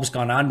light bulb's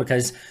gone on,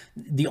 because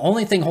the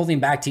only thing holding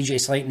back TJ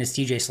Slaton is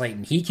TJ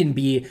Slaton. He can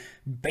be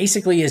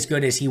basically as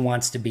good as he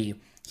wants to be.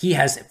 He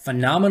has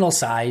phenomenal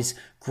size,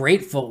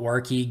 great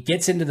footwork. He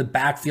gets into the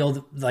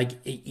backfield like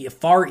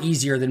far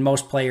easier than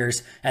most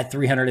players at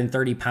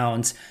 330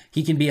 pounds.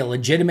 He can be a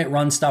legitimate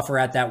run stuffer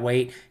at that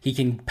weight. He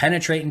can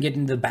penetrate and get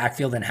into the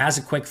backfield and has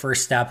a quick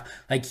first step.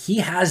 Like, he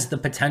has the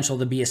potential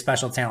to be a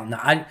special talent.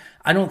 Now,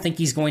 I don't think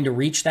he's going to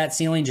reach that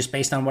ceiling just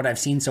based on what I've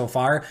seen so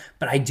far,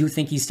 but I do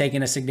think he's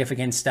taken a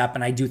significant step,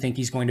 and I do think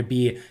he's going to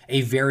be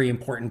a very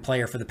important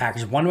player for the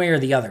Packers one way or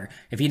the other.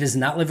 If he does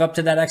not live up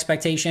to that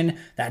expectation,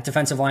 that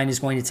defensive line is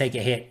going to take a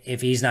hit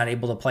if he's not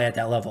able to play at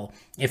that level.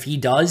 If he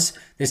does,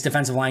 this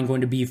defensive line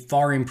going to be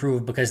far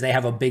improved because they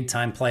have a big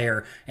time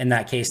player in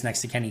that case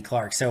next to Kenny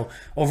Clark. So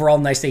overall,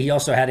 nice day. He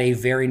also had a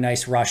very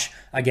nice rush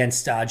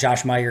against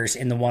Josh Myers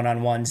in the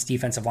one-on-ones,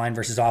 defensive line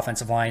versus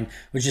offensive line,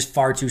 which is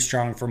far too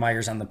strong for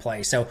Myers on the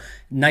play. So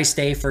nice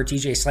day for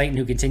TJ Slaton,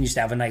 who continues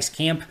to have a nice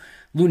camp.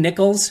 Lou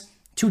Nichols,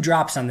 2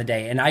 drops on the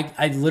day. And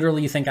I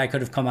literally think I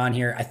could have come on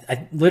here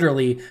I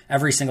literally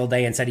every single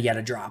day and said he had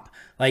a drop.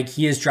 Like,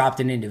 he has dropped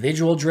in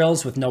individual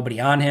drills with nobody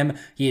on him.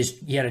 He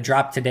had a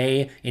drop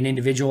today in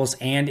individuals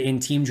and in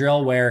team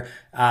drill where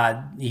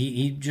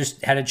he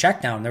just had a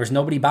check down. There was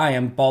nobody by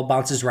him. Ball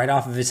bounces right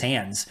off of his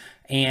hands.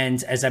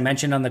 And as I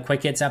mentioned on the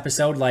Quick Hits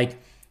episode, like,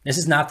 this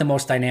is not the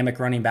most dynamic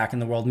running back in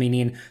the world,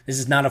 meaning this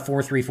is not a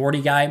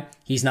 4.340 guy.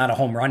 He's not a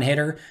home run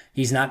hitter.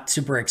 He's not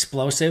super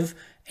explosive.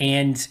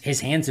 And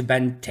his hands have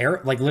been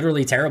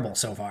literally terrible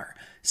so far.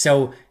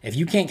 So if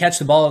you can't catch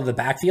the ball out of the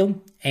backfield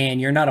and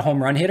you're not a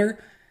home run hitter,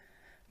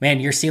 man,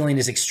 your ceiling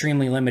is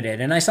extremely limited.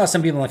 And I saw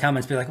some people in the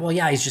comments be like, well,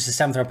 yeah, he's just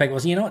a 7th round pick.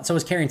 Well, you know what? So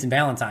is Carrington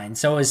Valentine.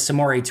 So is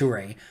Samori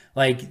Toure.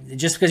 Like,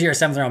 just because you're a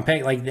 7th round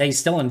pick, like, they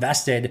still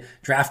invested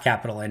draft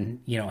capital in,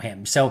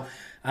 him. So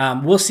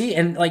we'll see.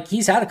 And like,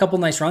 he's had a couple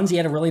nice runs. He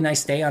had a really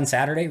nice day on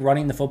Saturday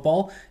running the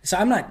football. So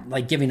I'm not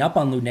like giving up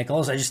on Lew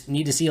Nichols. I just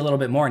need to see a little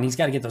bit more, and he's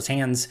got to get those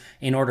hands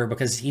in order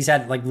because he's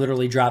had like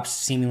literally drops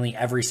seemingly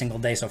every single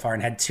day so far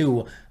and had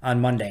 2 on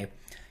Monday.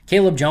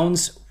 Caleb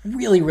Jones,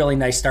 really, really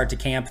nice start to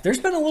camp. There's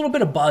been a little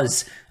bit of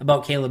buzz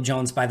about Caleb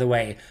Jones, by the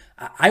way.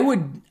 I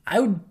would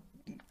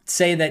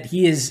say that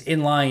he is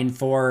in line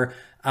for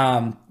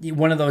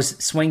one of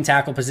those swing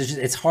tackle positions.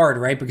 It's hard,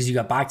 right? Because you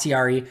got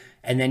Bakhtiari,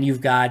 and then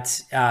you've got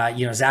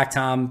Zach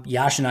Tom,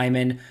 Yashin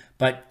Ayman.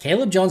 But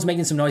Caleb Jones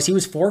making some noise. He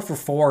was 4 for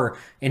 4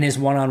 in his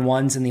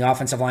one-on-ones in the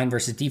offensive line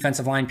versus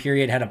defensive line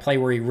period. Had a play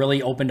where he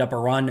really opened up a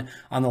run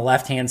on the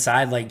left-hand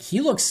side. Like, he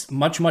looks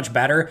much, much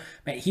better.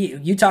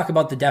 You talk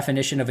about the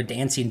definition of a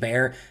dancing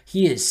bear.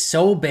 He is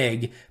so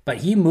big, but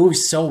he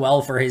moves so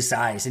well for his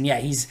size. And yeah,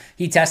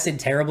 he tested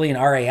terribly in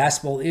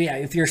RAS. Well, yeah,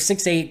 if you're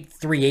 6'8",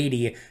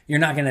 380, you're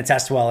not going to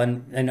test well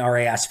in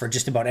RAS for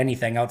just about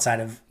anything outside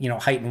of,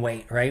 height and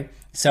weight, right?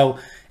 So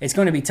it's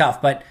going to be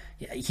tough, but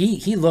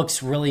he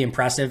looks really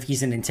impressive.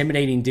 He's an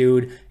intimidating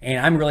dude,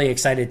 and I'm really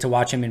excited to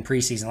watch him in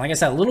preseason. Like I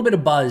said, a little bit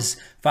of buzz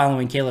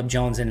following Caleb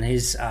Jones and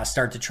his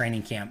start to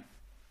training camp.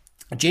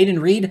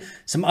 Jayden Reed,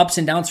 some ups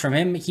and downs from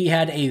him. He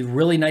had a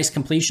really nice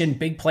completion,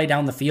 big play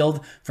down the field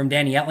from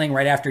Danny Etling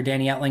right after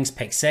Danny Etling's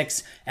pick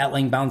 6.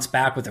 Etling bounced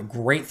back with a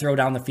great throw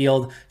down the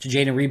field to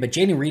Jayden Reed, but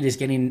Jayden Reed is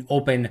getting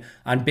open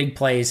on big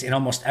plays in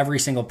almost every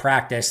single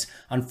practice.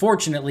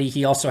 Unfortunately,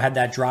 he also had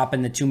that drop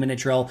in the 2-minute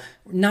drill.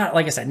 Not,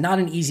 like I said, not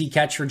an easy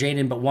catch for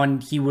Jayden, but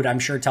one he would, I'm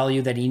sure, tell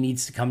you that he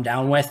needs to come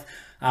down with.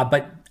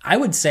 But I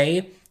would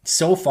say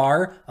so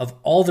far of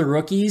all the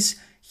rookies,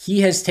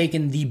 he has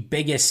taken the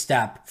biggest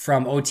step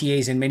from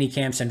OTAs and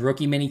minicamps and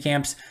rookie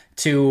minicamps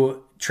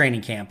to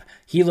training camp.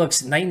 He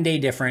looks night and day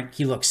different.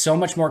 He looks so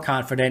much more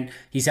confident.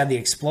 He's had the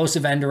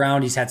explosive end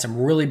around. He's had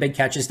some really big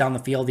catches down the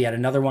field. He had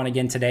another one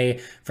again today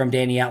from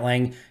Danny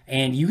Etling.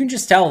 And you can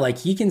just tell, like,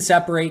 he can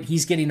separate.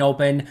 He's getting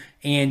open.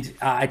 And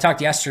I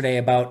talked yesterday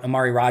about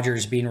Amari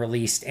Rodgers being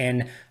released.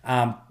 And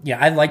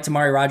I liked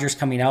Amari Rodgers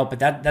coming out, but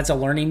that's a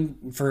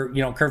learning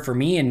curve for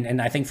me.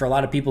 And I think for a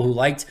lot of people who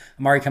liked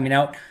Amari coming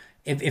out,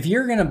 if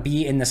you're going to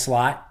be in the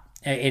slot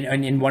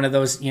in one of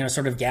those,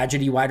 sort of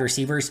gadgety wide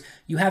receivers,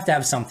 you have to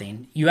have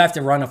something. You have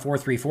to run a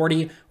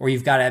 4.340, or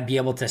you've got to be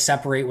able to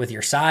separate with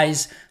your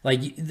size.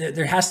 Like,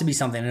 there has to be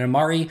something. And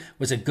Amari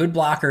was a good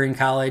blocker in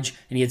college,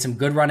 and he had some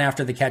good run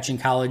after the catch in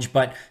college,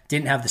 but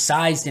didn't have the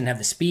size, didn't have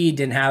the speed,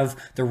 didn't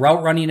have the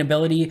route running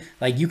ability.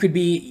 Like, you can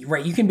be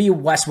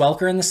Wes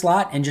Welker in the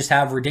slot and just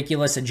have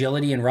ridiculous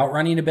agility and route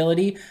running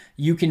ability.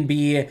 You can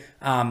be,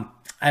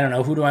 I don't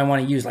know, who do I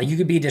want to use? Like, you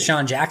could be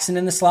Deshaun Jackson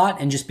in the slot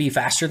and just be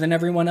faster than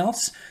everyone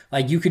else.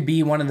 Like, you could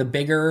be one of the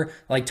bigger,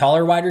 like,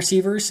 taller wide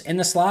receivers in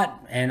the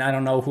slot. And I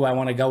don't know who I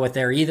want to go with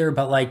there either,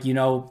 but like,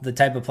 the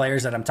type of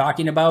players that I'm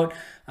talking about.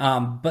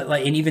 But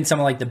like, and even some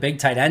of like the big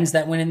tight ends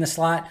that win in the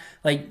slot,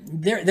 like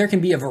there can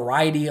be a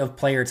variety of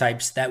player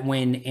types that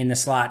win in the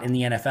slot in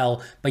the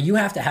NFL, but you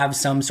have to have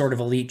some sort of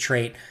elite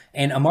trait.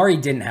 And Amari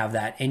didn't have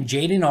that. And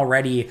Jayden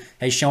already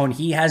has shown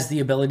he has the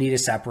ability to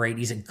separate.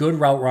 He's a good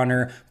route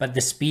runner, but the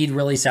speed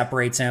really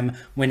separates him.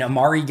 When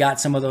Amari got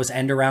some of those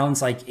end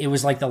arounds, like it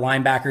was like the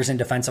linebackers and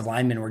defensive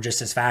linemen were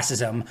just as fast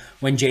as him.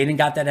 When Jayden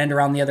got that end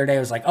around the other day, I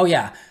was like, oh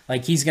yeah,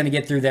 like he's going to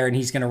get through there and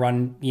he's going to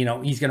run,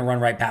 he's going to run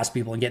right past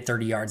people and get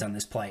 30 yards on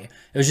this play.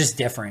 It was just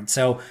different.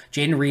 So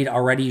Jayden Reed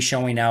already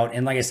showing out.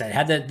 And like I said,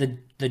 had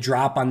the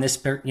drop on this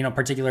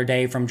particular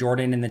day from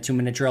Jordan in the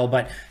 2-minute drill,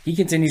 but he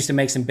continues to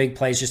make some big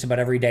plays just about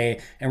every day,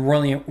 and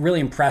really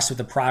impressed with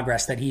the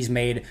progress that he's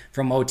made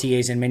from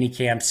OTAs and mini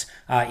camps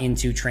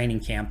into training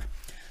camp.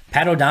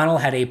 Pat O'Donnell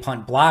had a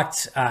punt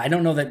blocked. I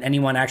don't know that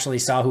anyone actually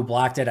saw who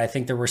blocked it. I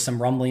think there were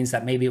some rumblings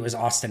that maybe it was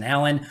Austin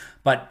Allen,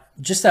 but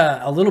just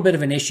a little bit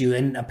of an issue.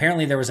 And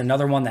apparently there was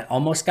another one that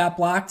almost got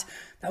blocked.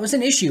 That was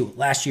an issue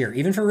last year.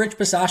 Even for Rich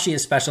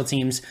Bisaccia's special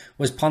teams,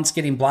 was punts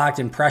getting blocked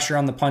and pressure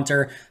on the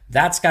punter.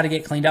 That's got to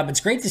get cleaned up. It's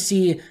great to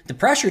see the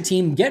pressure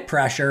team get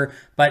pressure,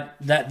 but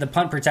the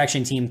punt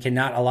protection team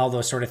cannot allow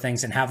those sort of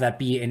things and have that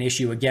be an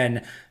issue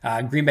again.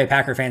 Green Bay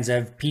Packer fans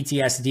have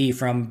PTSD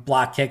from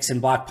block kicks and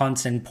block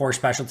punts and poor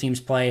special teams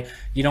play.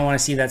 You don't want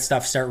to see that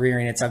stuff start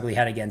rearing its ugly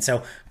head again.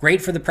 So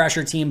great for the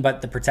pressure team,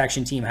 but the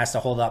protection team has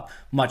to hold up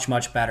much,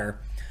 much better.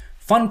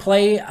 Fun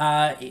play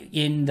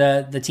in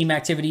the team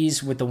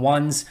activities with the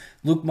ones.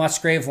 Luke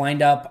Musgrave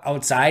lined up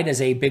outside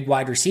as a big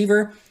wide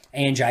receiver,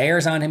 and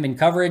Jair's on him in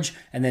coverage,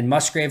 and then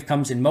Musgrave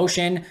comes in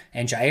motion,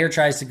 and Jair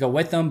tries to go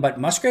with him, but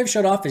Musgrave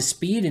showed off his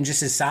speed and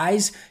just his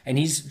size, and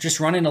he's just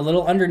running a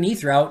little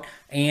underneath route,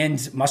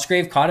 and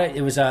Musgrave caught it.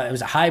 It was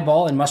a high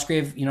ball, and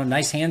Musgrave,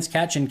 nice hands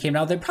catch, and came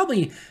out there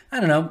probably,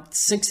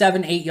 6,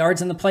 7, 8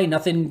 yards in the play.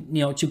 Nothing,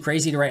 too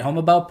crazy to write home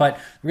about, but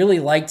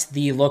really liked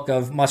the look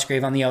of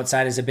Musgrave on the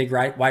outside as a big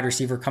wide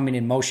receiver coming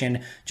in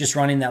motion, just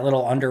running that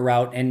little under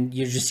route, and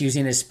you're just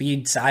using his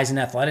speed, size, and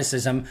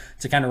athleticism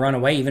to kind of run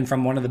away even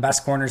from one of the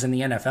best corners in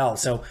the NFL.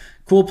 So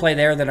cool play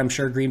there that I'm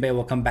sure Green Bay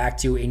will come back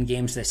to in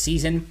games this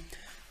season.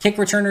 Kick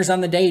returners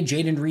on the day: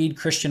 Jayden Reed,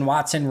 Christian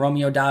Watson,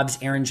 Romeo Doubs,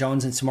 Aaron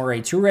Jones, and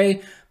Samori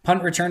Toure.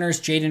 Punt returners: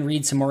 Jayden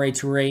Reed, Samori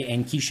Toure,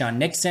 and Keyshawn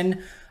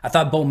Nixon. I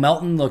thought Bo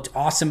Melton looked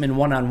awesome in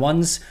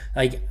one-on-ones.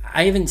 I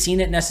haven't seen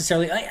it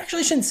necessarily. I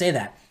actually shouldn't say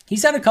that.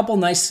 He's had a couple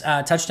nice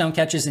touchdown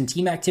catches in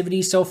team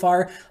activities so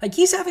far.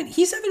 He's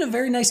having a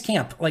very nice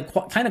camp,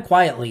 kind of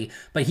quietly,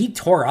 but he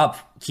tore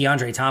up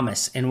Keandre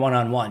Thomas in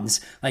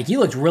one-on-ones. He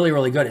looked really,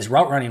 really good. His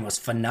route running was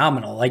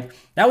phenomenal.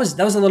 That was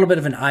a little bit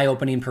of an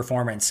eye-opening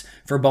performance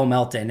for Bo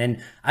Melton.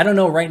 And I don't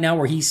know right now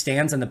where he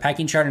stands on the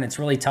pecking chart, and it's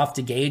really tough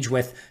to gauge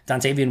with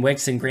Dontavian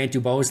Wicks and Grant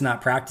Dubose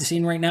not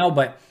practicing right now,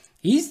 but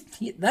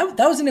that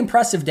was an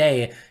impressive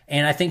day,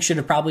 and I think should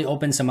have probably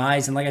opened some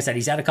eyes. And like I said,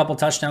 he's had a couple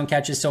touchdown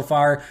catches so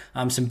far,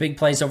 some big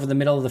plays over the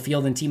middle of the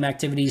field in team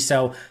activities.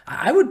 So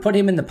I would put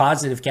him in the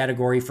positive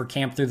category for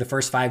camp through the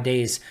first 5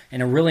 days,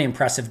 and a really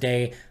impressive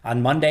day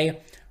on Monday.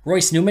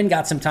 Royce Newman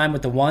got some time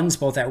with the ones,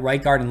 both at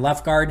right guard and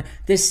left guard.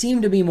 This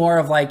seemed to be more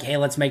of hey,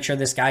 let's make sure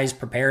this guy's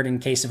prepared in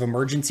case of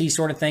emergency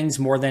sort of things,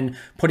 more than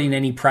putting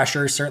any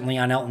pressure, certainly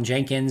on Elton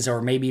Jenkins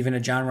or maybe even a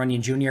John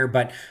Runyon Jr.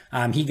 But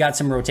he got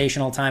some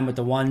rotational time with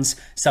the ones,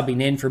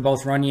 subbing in for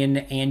both Runyon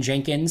and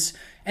Jenkins.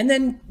 And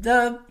then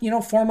the,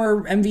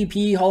 former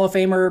MVP Hall of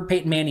Famer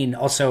Peyton Manning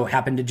also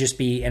happened to just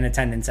be in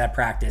attendance at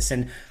practice.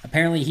 And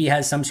apparently he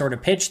has some sort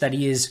of pitch that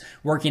he is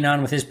working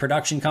on with his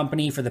production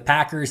company for the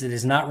Packers that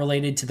is not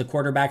related to the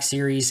quarterback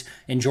series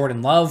in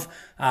Jordan Love.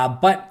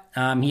 But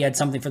he had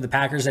something for the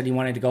Packers that he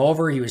wanted to go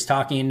over. He was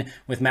talking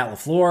with Matt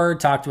LaFleur,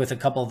 talked with a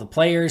couple of the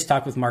players,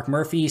 talked with Mark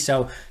Murphy.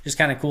 So just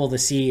kind of cool to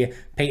see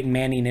Peyton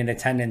Manning in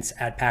attendance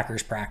at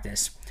Packers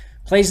practice.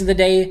 Plays of the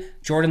day: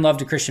 Jordan Love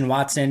to Christian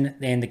Watson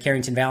and the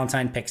Carrington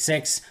Valentine pick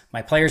 6.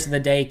 My players of the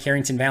day: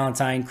 Carrington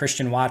Valentine,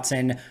 Christian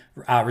Watson,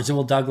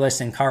 Rasul Douglas,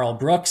 and Carl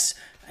Brooks.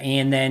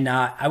 And then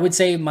I would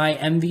say my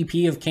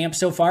MVP of camp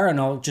so far, and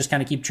I'll just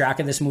kind of keep track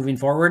of this moving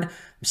forward, I'm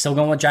still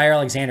going with Jair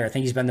Alexander. I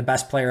think he's been the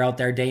best player out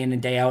there day in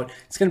and day out.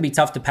 It's going to be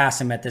tough to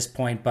pass him at this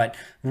point, but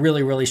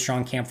really, really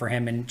strong camp for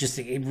him, and just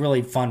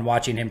really fun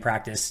watching him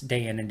practice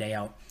day in and day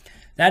out.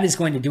 That is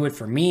going to do it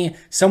for me.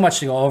 So much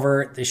to go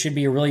over. This should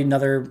be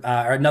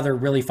another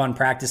really fun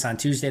practice on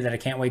Tuesday that I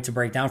can't wait to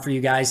break down for you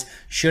guys.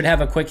 Should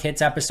have a quick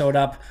hits episode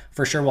up.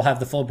 For sure, we'll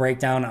have the full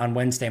breakdown on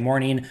Wednesday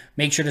morning.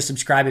 Make sure to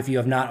subscribe if you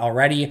have not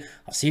already.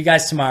 I'll see you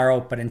guys tomorrow.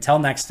 But until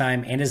next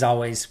time, and as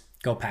always,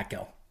 go Pack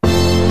Go.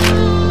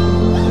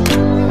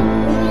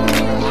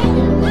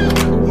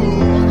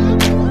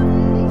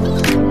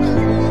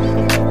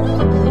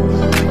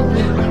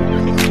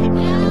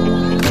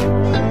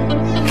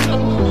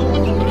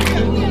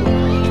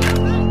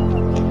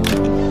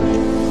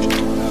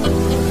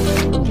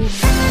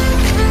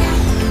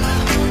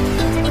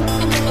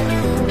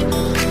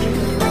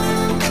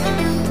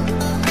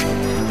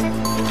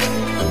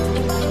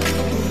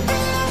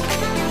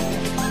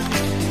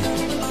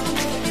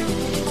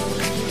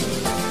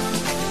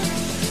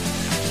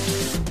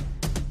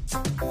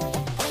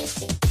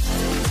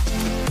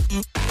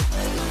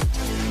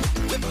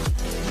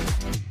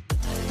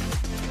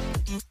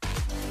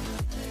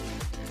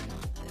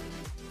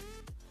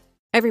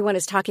 Everyone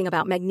is talking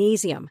about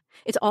magnesium.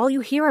 It's all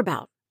you hear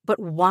about. But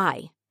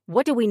why?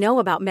 What do we know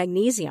about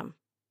magnesium?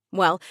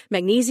 Well,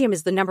 magnesium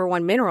is the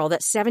 #1 mineral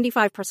that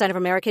 75% of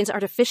Americans are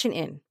deficient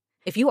in.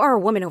 If you are a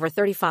woman over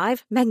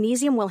 35,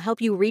 magnesium will help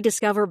you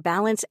rediscover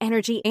balance,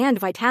 energy, and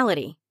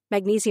vitality.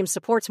 Magnesium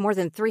supports more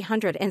than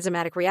 300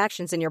 enzymatic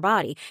reactions in your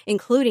body,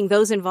 including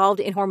those involved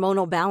in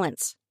hormonal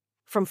balance.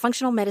 From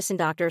functional medicine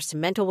doctors to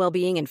mental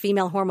well-being and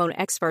female hormone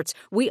experts,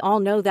 we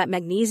all know that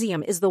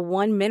magnesium is the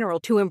one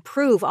mineral to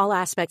improve all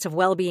aspects of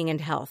well-being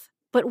and health.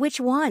 But which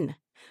one?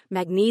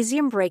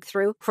 Magnesium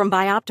Breakthrough from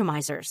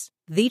Bioptimizers,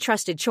 the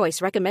trusted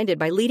choice recommended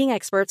by leading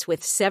experts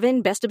with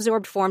 7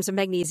 best-absorbed forms of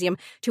magnesium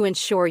to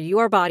ensure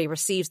your body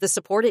receives the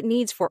support it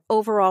needs for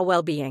overall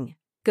well-being.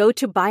 Go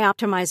to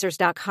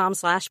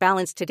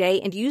bioptimizers.com/balance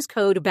today and use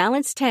code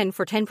BALANCE10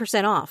 for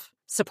 10% off.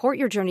 Support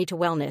your journey to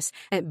wellness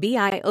at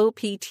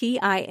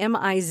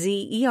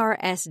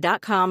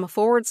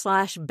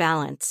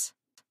bioptimizers.com/balance.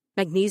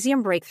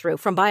 Magnesium Breakthrough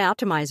from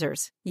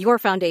Bioptimizers, your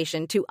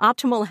foundation to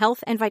optimal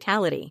health and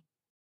vitality.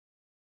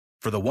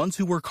 For the ones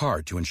who work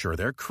hard to ensure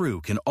their crew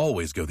can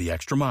always go the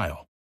extra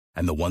mile,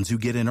 and the ones who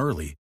get in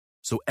early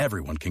so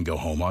everyone can go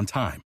home on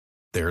time,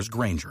 there's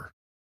Grainger,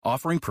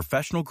 offering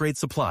professional-grade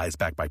supplies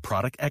backed by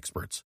product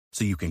experts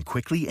so you can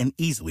quickly and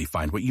easily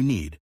find what you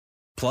need.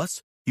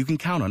 Plus, you can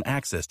count on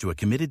access to a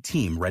committed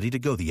team ready to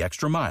go the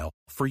extra mile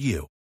for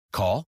you.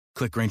 Call,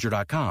 click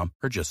Grainger.com,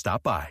 or just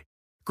stop by.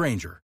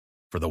 Grainger,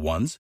 for the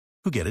ones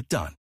who get it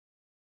done.